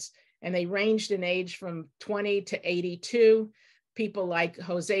experience. And they ranged in age from 20 to 82. People like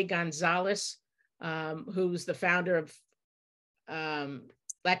Jose Gonzalez, who's the founder of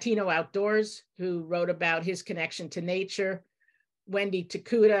Latino Outdoors, who wrote about his connection to nature. Wendy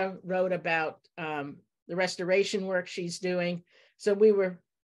Takuda wrote about the restoration work she's doing. So we were,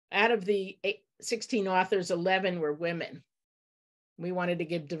 out of the 16 authors, 11 were women. We wanted to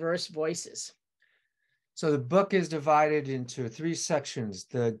give diverse voices. So the book is divided into 3 sections: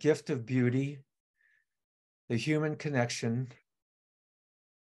 the gift of beauty, the human connection,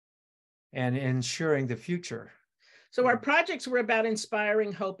 and ensuring the future. So our projects were about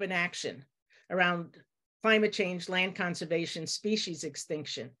inspiring hope and action around climate change, land conservation, species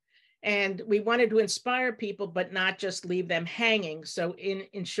extinction. And we wanted to inspire people, but not just leave them hanging. So in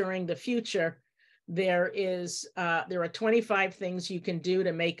ensuring the future, there are 25 things you can do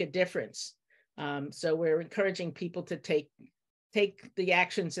to make a difference. So we're encouraging people to take the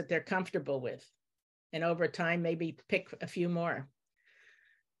actions that they're comfortable with, and over time, maybe pick a few more.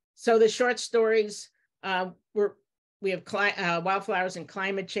 So the short stories we have Wildflowers and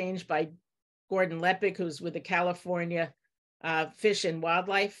Climate Change by Gordon Leppick, who's with the California Fish and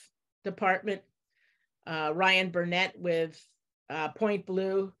Wildlife Department, Ryan Burnett with Point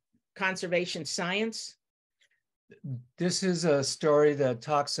Blue Conservation Science. This is a story that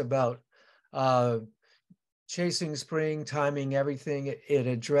talks about chasing spring, timing everything. It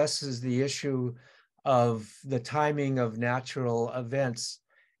addresses the issue of the timing of natural events,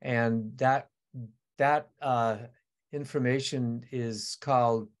 and that information is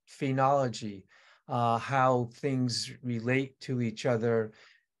called phenology, how things relate to each other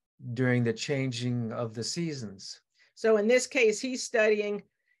during the changing of the seasons. So in this case, he's studying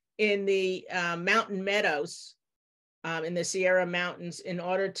in the mountain meadows in the Sierra Mountains in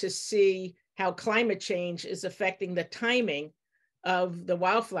order to see how climate change is affecting the timing of the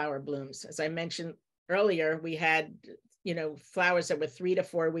wildflower blooms. As I mentioned earlier, we had, flowers that were 3 to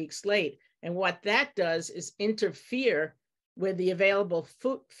 4 weeks late. And what that does is interfere with the available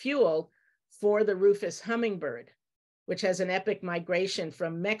fuel for the rufous hummingbird, which has an epic migration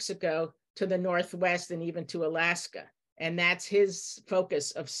from Mexico to the Northwest and even to Alaska. And that's his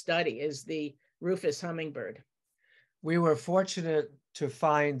focus of study, is the rufous hummingbird. We were fortunate to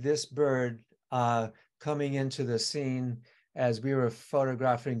find this bird coming into the scene as we were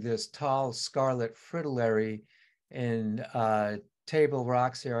photographing this tall scarlet fritillary in Table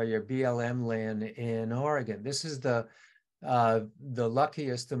Rocks area, BLM land in Oregon. This is the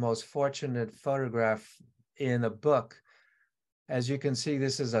luckiest, the most fortunate photograph in the book. As you can see,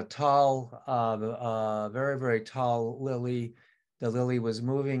 this is a tall, very, very tall lily. The lily was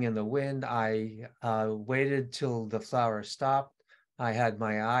moving in the wind. I waited till the flower stopped. I had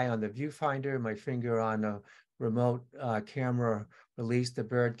my eye on the viewfinder, my finger on a remote camera released. The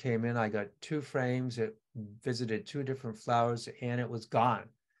bird came in. I got 2 frames. It visited 2 different flowers and it was gone.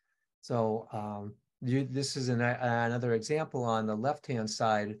 So this is another example on the left-hand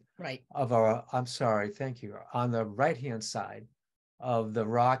side of our, I'm sorry, thank you, on the right-hand side of the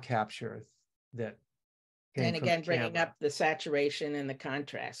raw capture that came and again, bringing up the saturation and the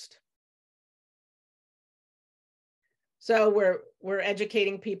contrast. So we're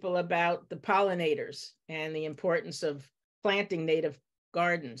educating people about the pollinators and the importance of planting native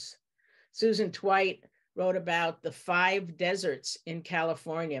gardens. Susan Twite wrote about the 5 deserts in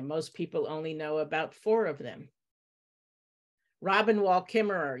California. Most people only know about 4 of them. Robin Wall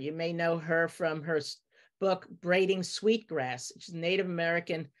Kimmerer, you may know her from her book, Braiding Sweetgrass. She's a Native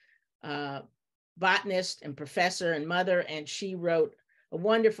American botanist and professor and mother, and she wrote a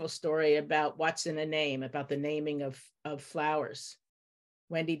wonderful story about what's in a name, about the naming of flowers.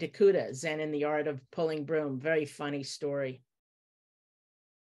 Wendy Dakuda, Zen in the Art of Pulling Broom, very funny story.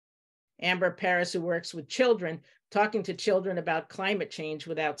 Amber Paris, who works with children, talking to children about climate change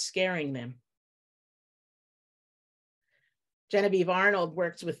without scaring them. Genevieve Arnold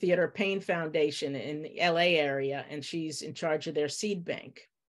works with Theodore Payne Foundation in the LA area, and she's in charge of their seed bank.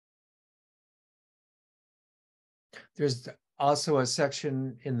 There's also a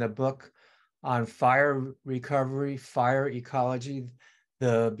section in the book on fire recovery, fire ecology,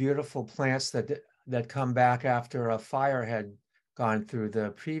 the beautiful plants that come back after a fire had gone through.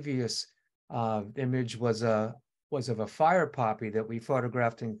 The previous image was of a fire poppy that we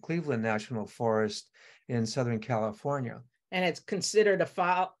photographed in Cleveland National Forest in Southern California. And it's considered a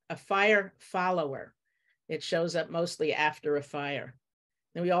fire follower. It shows up mostly after a fire.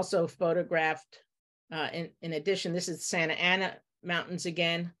 And we also photographed, in addition, this is Santa Ana Mountains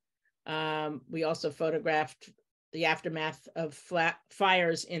again. We also photographed the aftermath of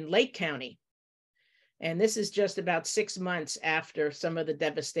fires in Lake County. And this is just about 6 months after some of the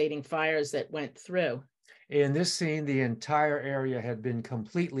devastating fires that went through. In this scene, the entire area had been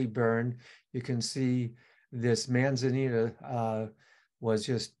completely burned. You can see this manzanita was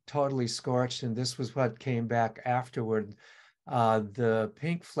just totally scorched, and this was what came back afterward. The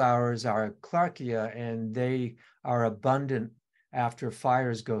pink flowers are Clarkia, and they are abundant after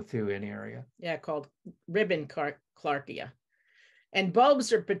fires go through an area. Yeah, called ribbon Clarkia. And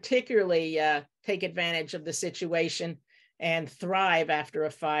bulbs are particularly take advantage of the situation and thrive after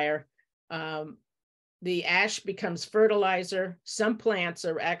a fire. The ash becomes fertilizer. Some plants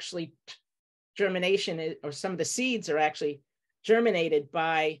are actually germination, or some of the seeds are actually germinated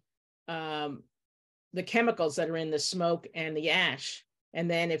by the chemicals that are in the smoke and the ash. And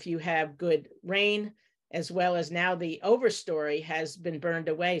then if you have good rain, as well as now the overstory has been burned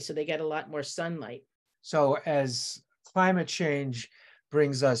away, so they get a lot more sunlight. So as climate change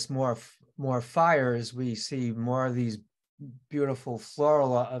brings us more fires, we see more of these beautiful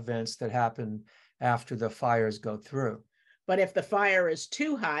floral events that happen after the fires go through. But if the fire is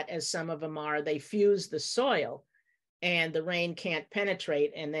too hot, as some of them are, they fuse the soil and the rain can't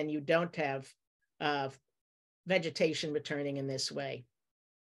penetrate, and then you don't have vegetation returning in this way.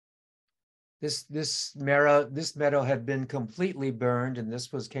 This meadow had been completely burned, and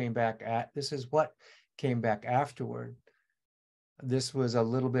this is what came back afterward. This was a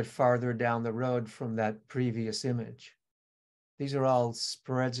little bit farther down the road from that previous image. These are all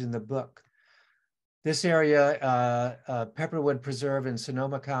spreads in the book. This area, Pepperwood Preserve in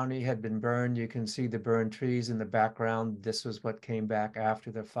Sonoma County, had been burned. You can see the burned trees in the background. This was what came back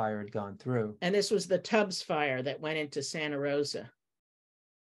after the fire had gone through. And this was the Tubbs fire that went into Santa Rosa.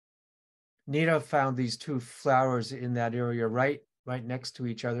 Nita found these two flowers in that area right next to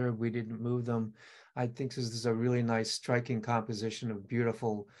each other. We didn't move them. I think this is a really nice, striking composition of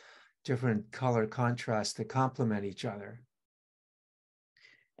beautiful, different color contrasts that complement each other.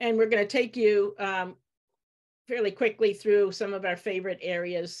 And we're going to take you fairly quickly through some of our favorite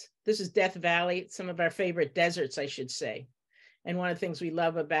areas. This is Death Valley, some of our favorite deserts, I should say. And one of the things we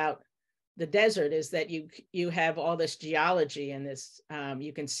love about the desert is that you have all this geology and this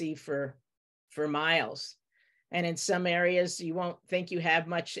you can see for miles. And in some areas, you won't think you have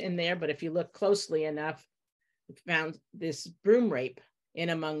much in there, but if you look closely enough, we found this broom rape in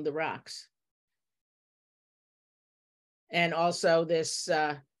among the rocks. And also this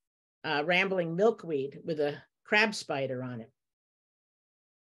rambling milkweed with a crab spider on it.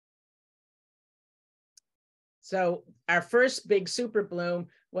 So our first big super bloom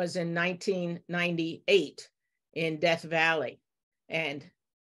was in 1998 in Death Valley. And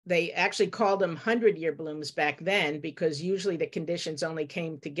they actually called them 100-year blooms back then because usually the conditions only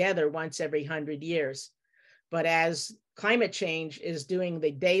came together once every 100 years. But as climate change is doing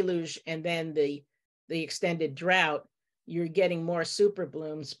the deluge and then the extended drought, you're getting more super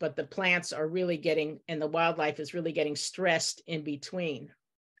blooms, but the plants are really getting, and the wildlife is really getting stressed in between.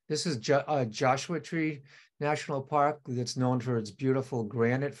 This is Joshua Tree National Park that's known for its beautiful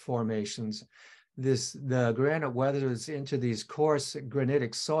granite formations. The granite weathers into these coarse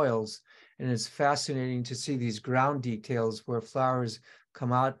granitic soils, and it's fascinating to see these ground details where flowers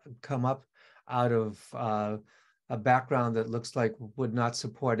come up out of a background that looks like would not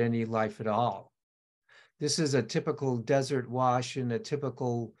support any life at all. This is a typical desert wash in a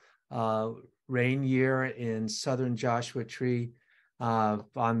typical rain year in southern Joshua Tree.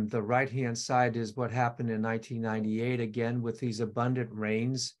 On the right-hand side is what happened in 1998, again, with these abundant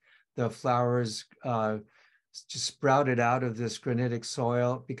rains. The flowers just sprouted out of this granitic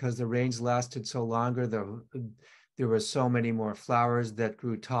soil because the rains lasted so longer. There were so many more flowers that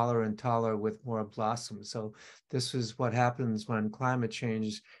grew taller and taller with more blossoms. So this is what happens when climate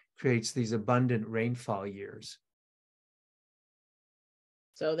change creates these abundant rainfall years.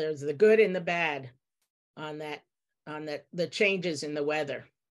 So there's the good and the bad on the changes in the weather.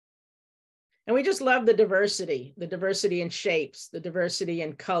 And we just love the diversity in shapes, the diversity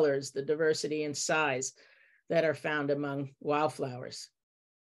in colors, the diversity in size that are found among wildflowers.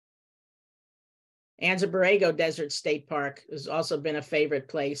 Anza Borrego Desert State Park has also been a favorite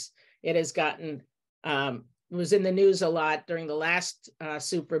place. It has gotten, was in the news a lot during the last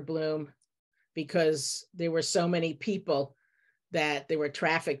super bloom because there were so many people that there were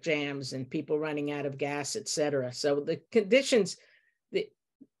traffic jams and people running out of gas, et cetera. So the conditions,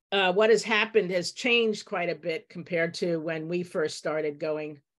 what has happened has changed quite a bit compared to when we first started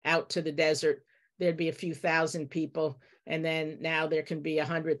going out to the desert. There'd be a few thousand people, and then now there can be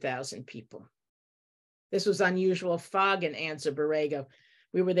 100,000 people. This was unusual fog in Anza Borrego.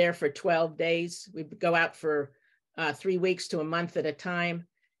 We were there for 12 days. We'd go out for 3 weeks to a month at a time.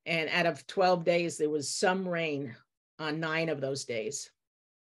 And out of 12 days, there was some rain on 9 of those days.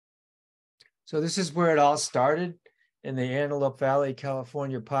 So this is where it all started in the Antelope Valley,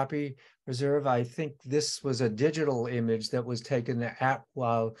 California Poppy Reserve. I think this was a digital image that was taken at,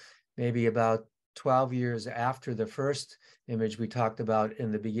 well, maybe about 12 years after the first image we talked about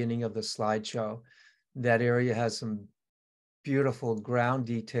in the beginning of the slideshow. That area has some beautiful ground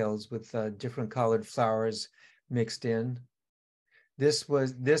details with different colored flowers mixed in. This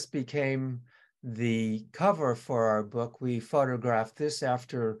became the cover for our book. We photographed this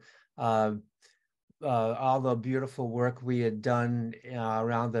after all the beautiful work we had done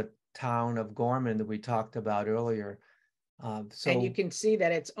around the town of Gorman that we talked about earlier. And you can see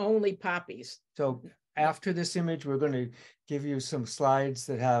that it's only poppies. So after this image, we're going to give you some slides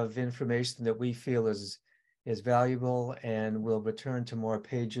that have information that we feel is valuable, and we'll return to more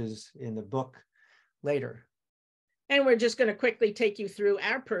pages in the book later. And we're just going to quickly take you through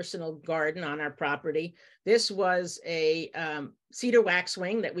our personal garden on our property. This was a cedar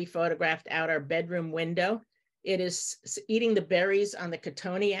waxwing that we photographed out our bedroom window. It is eating the berries on the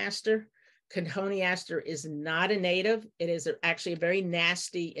cotoneaster. Cotoneaster is not a native. It is actually a very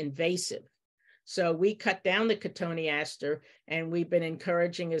nasty invasive. So we cut down the cotoneaster, and we've been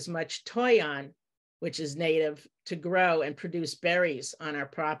encouraging as much toyon, which is native, to grow and produce berries on our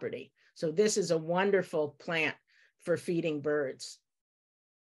property. So this is a wonderful plant for feeding birds.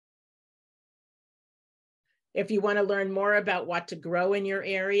 If you want to learn more about what to grow in your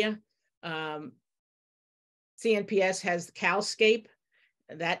area, CNPS has the Calscape.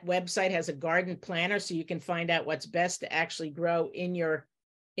 That website has a garden planner, so you can find out what's best to actually grow in your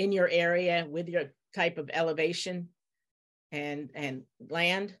area with your type of elevation and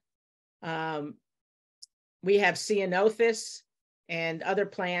land. We have ceanothus and other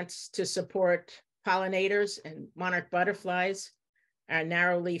plants to support pollinators and monarch butterflies. Our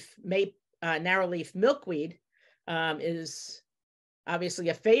narrowleaf milkweed is obviously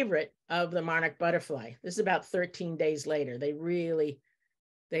a favorite of the monarch butterfly. This is about 13 days later. They really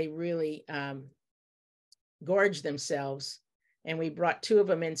gorge themselves. And we brought 2 of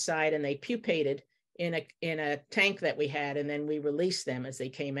them inside, and they pupated in a tank that we had, and then we released them as they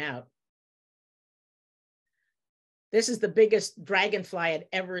came out. This is the biggest dragonfly I'd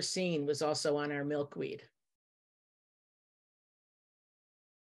ever seen, was also on our milkweed.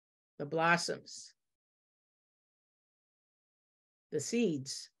 The blossoms, the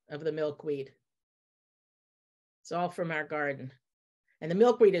seeds of the milkweed. It's all from our garden. And the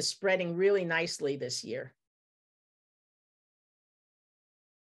milkweed is spreading really nicely this year.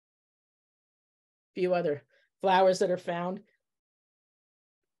 A few other flowers that are found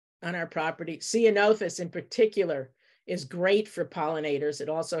on our property. Ceanothus in particular is great for pollinators. It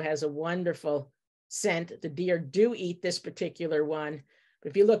also has a wonderful scent. The deer do eat this particular one. But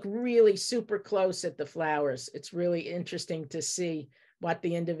if you look really super close at the flowers, it's really interesting to see what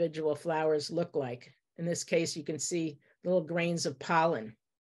the individual flowers look like. In this case, you can see little grains of pollen.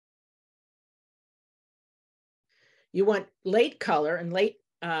 You want late color and late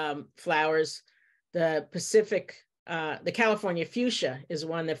flowers. The California fuchsia is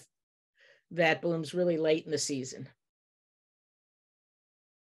one that blooms really late in the season.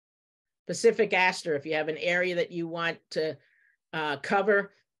 Pacific aster, if you have an area that you want to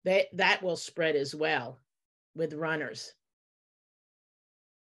cover, that will spread as well with runners.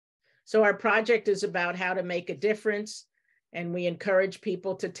 So our project is about how to make a difference, and we encourage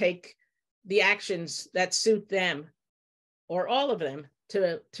people to take the actions that suit them, or all of them,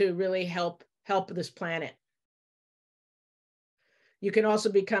 to really help this planet. You can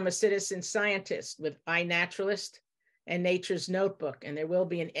also become a citizen scientist with iNaturalist and Nature's Notebook, and there will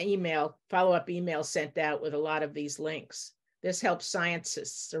be an follow-up email sent out with a lot of these links. This helps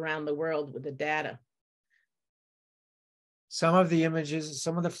scientists around the world with the data. Some of the images,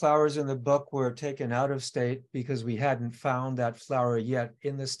 some of the flowers in the book were taken out of state because we hadn't found that flower yet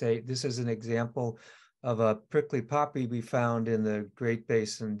in the state. This is an example of a prickly poppy we found in the Great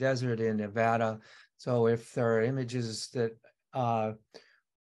Basin Desert in Nevada. So if there are images that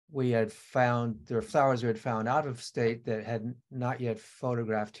we had found, there are flowers we had found out of state that had not yet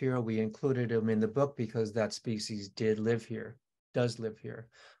photographed here, we included them in the book because that species does live here.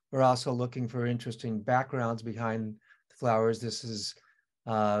 We're also looking for interesting backgrounds behind the flowers. This is,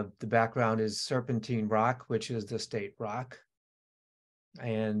 the background is serpentine rock, which is the state rock.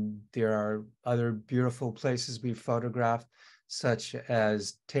 And there are other beautiful places we photographed, such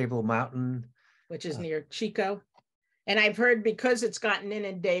as Table Mountain, which is near Chico. And I've heard, because it's gotten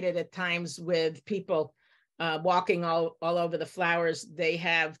inundated at times with people walking all over the flowers, they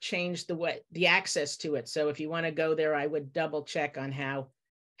have changed the access to it. So if you want to go there, I would double check on how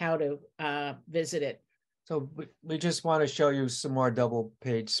to visit it. So we just want to show you some more double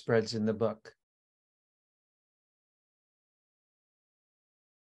page spreads in the book.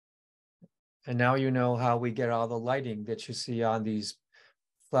 And now you know how we get all the lighting that you see on these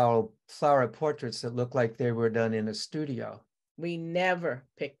flower portraits that look like they were done in a studio. We never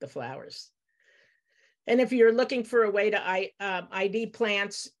pick the flowers. And if you're looking for a way to ID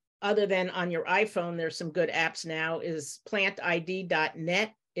plants other than on your iPhone, there's some good apps now.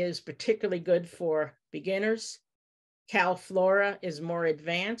 plantid.net is particularly good for beginners. CalFlora is more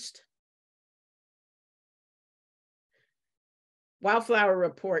advanced. Wildflower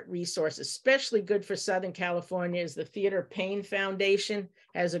Report resource, especially good for Southern California, is the Theodore Payne Foundation,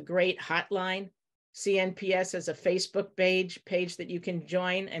 has a great hotline. CNPS has a Facebook page that you can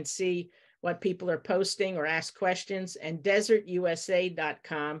join and see what people are posting or ask questions. And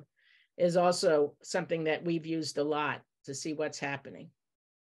desertusa.com is also something that we've used a lot to see what's happening.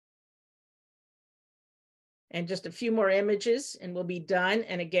 And just a few more images and we'll be done.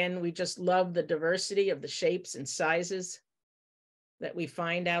 And again, we just love the diversity of the shapes and sizes that we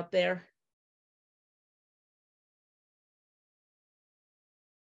find out there.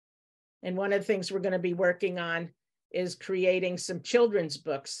 And one of the things we're going to be working on is creating some children's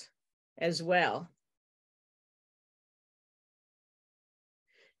books as well.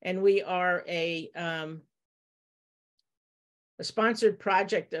 And we are a sponsored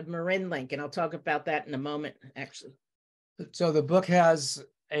project of Marin Link, and I'll talk about that in a moment, actually. So the book has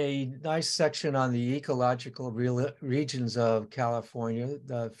a nice section on the ecological regions of California,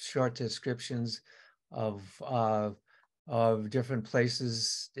 the short descriptions of different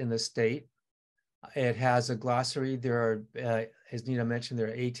places in the state. It has a glossary. There are, as Nita mentioned, there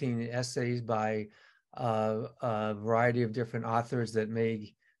are 18 essays by a variety of different authors that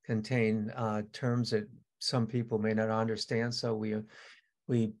may contain terms that some people may not understand. So we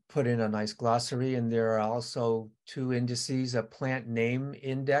put in a nice glossary, and there are also 2 indices, a plant name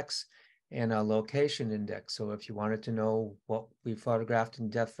index and a location index. So if you wanted to know what we photographed in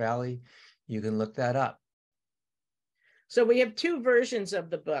Death Valley, you can look that up. So we have 2 versions of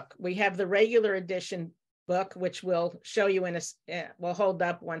the book. We have the regular edition book, which we'll show you in we'll hold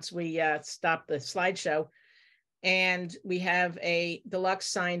up once we stop the slideshow. And we have a deluxe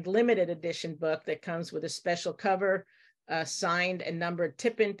signed limited edition book that comes with a special cover, a signed and numbered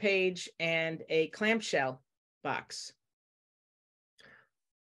tip-in page, and a clamshell box.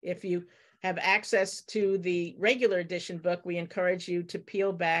 If you have access to the regular edition book, we encourage you to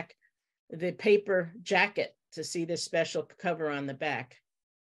peel back the paper jacket to see this special cover on the back.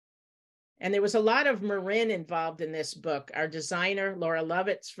 And there was a lot of Marin involved in this book. Our designer, Laura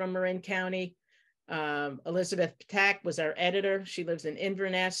Lovitz from Marin County. Elizabeth Patak was our editor. She lives in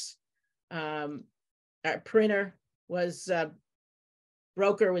Inverness. Our printer was,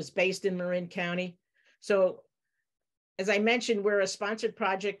 broker was based in Marin County. So as I mentioned, we're a sponsored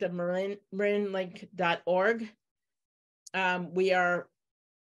project of marinlink.org. We are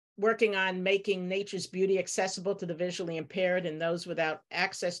working on making nature's beauty accessible to the visually impaired and those without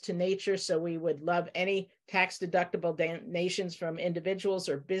access to nature. So we would love any tax-deductible donations from individuals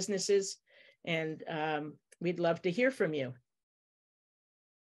or businesses. And we'd love to hear from you.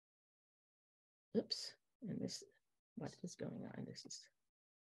 Oops, and this, what is going on? This is,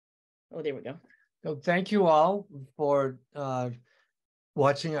 oh, there we go. So thank you all for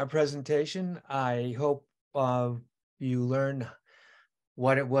watching our presentation. I hope you learned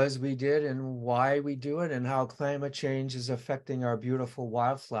what it was we did and why we do it and how climate change is affecting our beautiful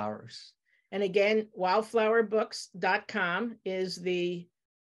wildflowers. And again, wildflowerbooks.com is the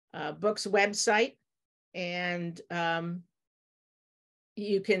book's website, and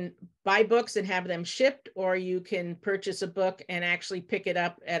you can buy books and have them shipped, or you can purchase a book and actually pick it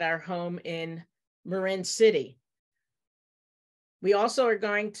up at our home in Marin City. We also are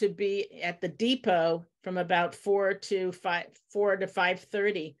going to be at the depot from about 4 to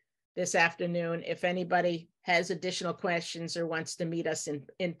 5:30 this afternoon. If anybody has additional questions or wants to meet us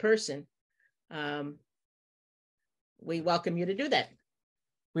in person, we welcome you to do that.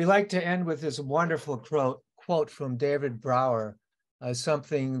 We like to end with this wonderful quote from David Brower,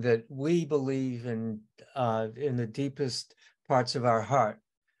 something that we believe in the deepest parts of our heart.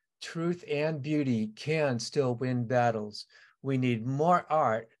 Truth and beauty can still win battles. We need more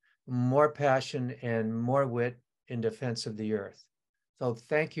art, more passion, and more wit in defense of the earth. So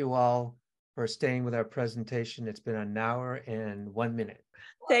thank you all for staying with our presentation. It's been an hour and 1 minute.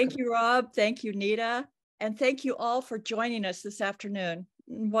 Thank you, Rob. Thank you, Nita. And thank you all for joining us this afternoon.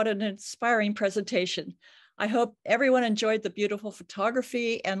 What an inspiring presentation. I hope everyone enjoyed the beautiful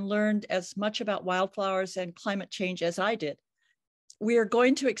photography and learned as much about wildflowers and climate change as I did. We are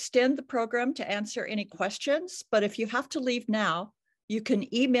going to extend the program to answer any questions, but if you have to leave now, you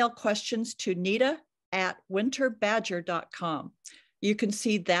can email questions to nita@winterbadger.com. You can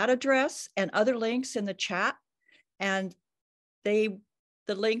see that address and other links in the chat, and the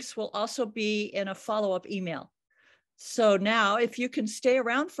links will also be in a follow-up email. So now, if you can stay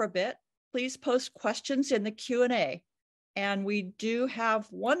around for a bit, please post questions in the Q&A. And we do have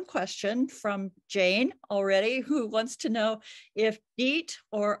one question from Jane already, who wants to know if DEET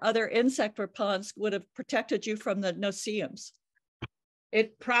or other insect repellents would have protected you from the no-see-ums.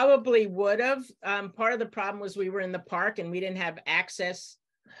 It probably would have. Part of the problem was we were in the park and we didn't have access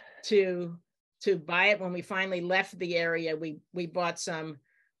to buy it. When we finally left the area, we bought some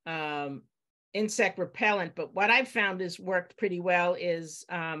insect repellent. But what I've found has worked pretty well is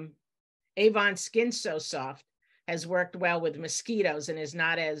Avon Skin So Soft has worked well with mosquitoes and is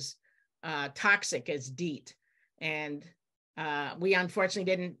not as toxic as DEET. And we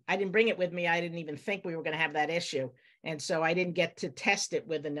unfortunately I didn't bring it with me. I didn't even think we were going to have that issue. And so I didn't get to test it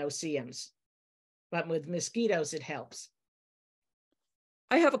with the no-see-ums. But with mosquitoes, it helps.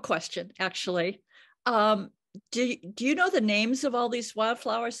 I have a question, actually. do you know the names of all these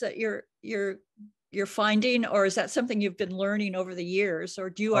wildflowers that you're finding, or is that something you've been learning over the years, or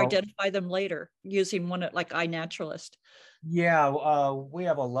do you identify them later using one like iNaturalist? Yeah, we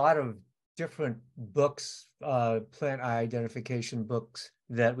have a lot of different books, plant identification books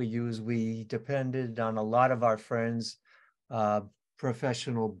that we use. We depended on a lot of our friends,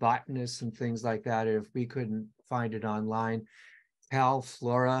 professional botanists and things like that. If we couldn't find it online, Cal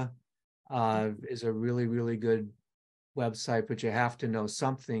Flora is a really, really good website, but you have to know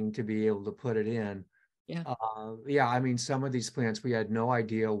something to be able to put it in. Yeah. Yeah, I mean, some of these plants, we had no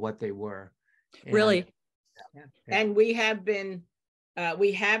idea what they were. Really? Yeah. And we have been,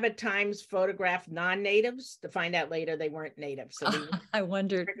 we have at times photographed non-natives to find out later they weren't native. So we I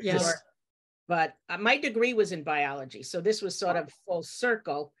wondered, yes. Sure. But my degree was in biology. So this was sort of full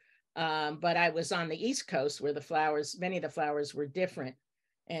circle. But I was on the East Coast where the flowers, many of the flowers were different.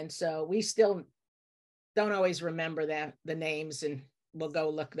 And so we still don't always remember the names, and we'll go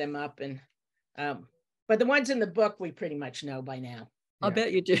look them up. And but the ones in the book, we pretty much know by now. I'll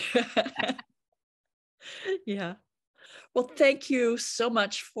bet you do. Yeah. Well, thank you so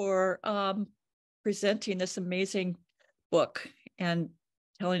much for presenting this amazing book and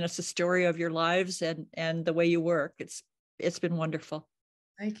telling us the story of your lives and the way you work. It's been wonderful.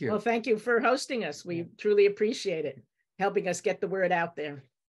 Thank you. Well, thank you for hosting us. We truly appreciate it, helping us get the word out there.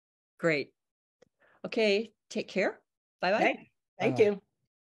 Great. Okay, take care. Bye-bye. Okay. Thank you.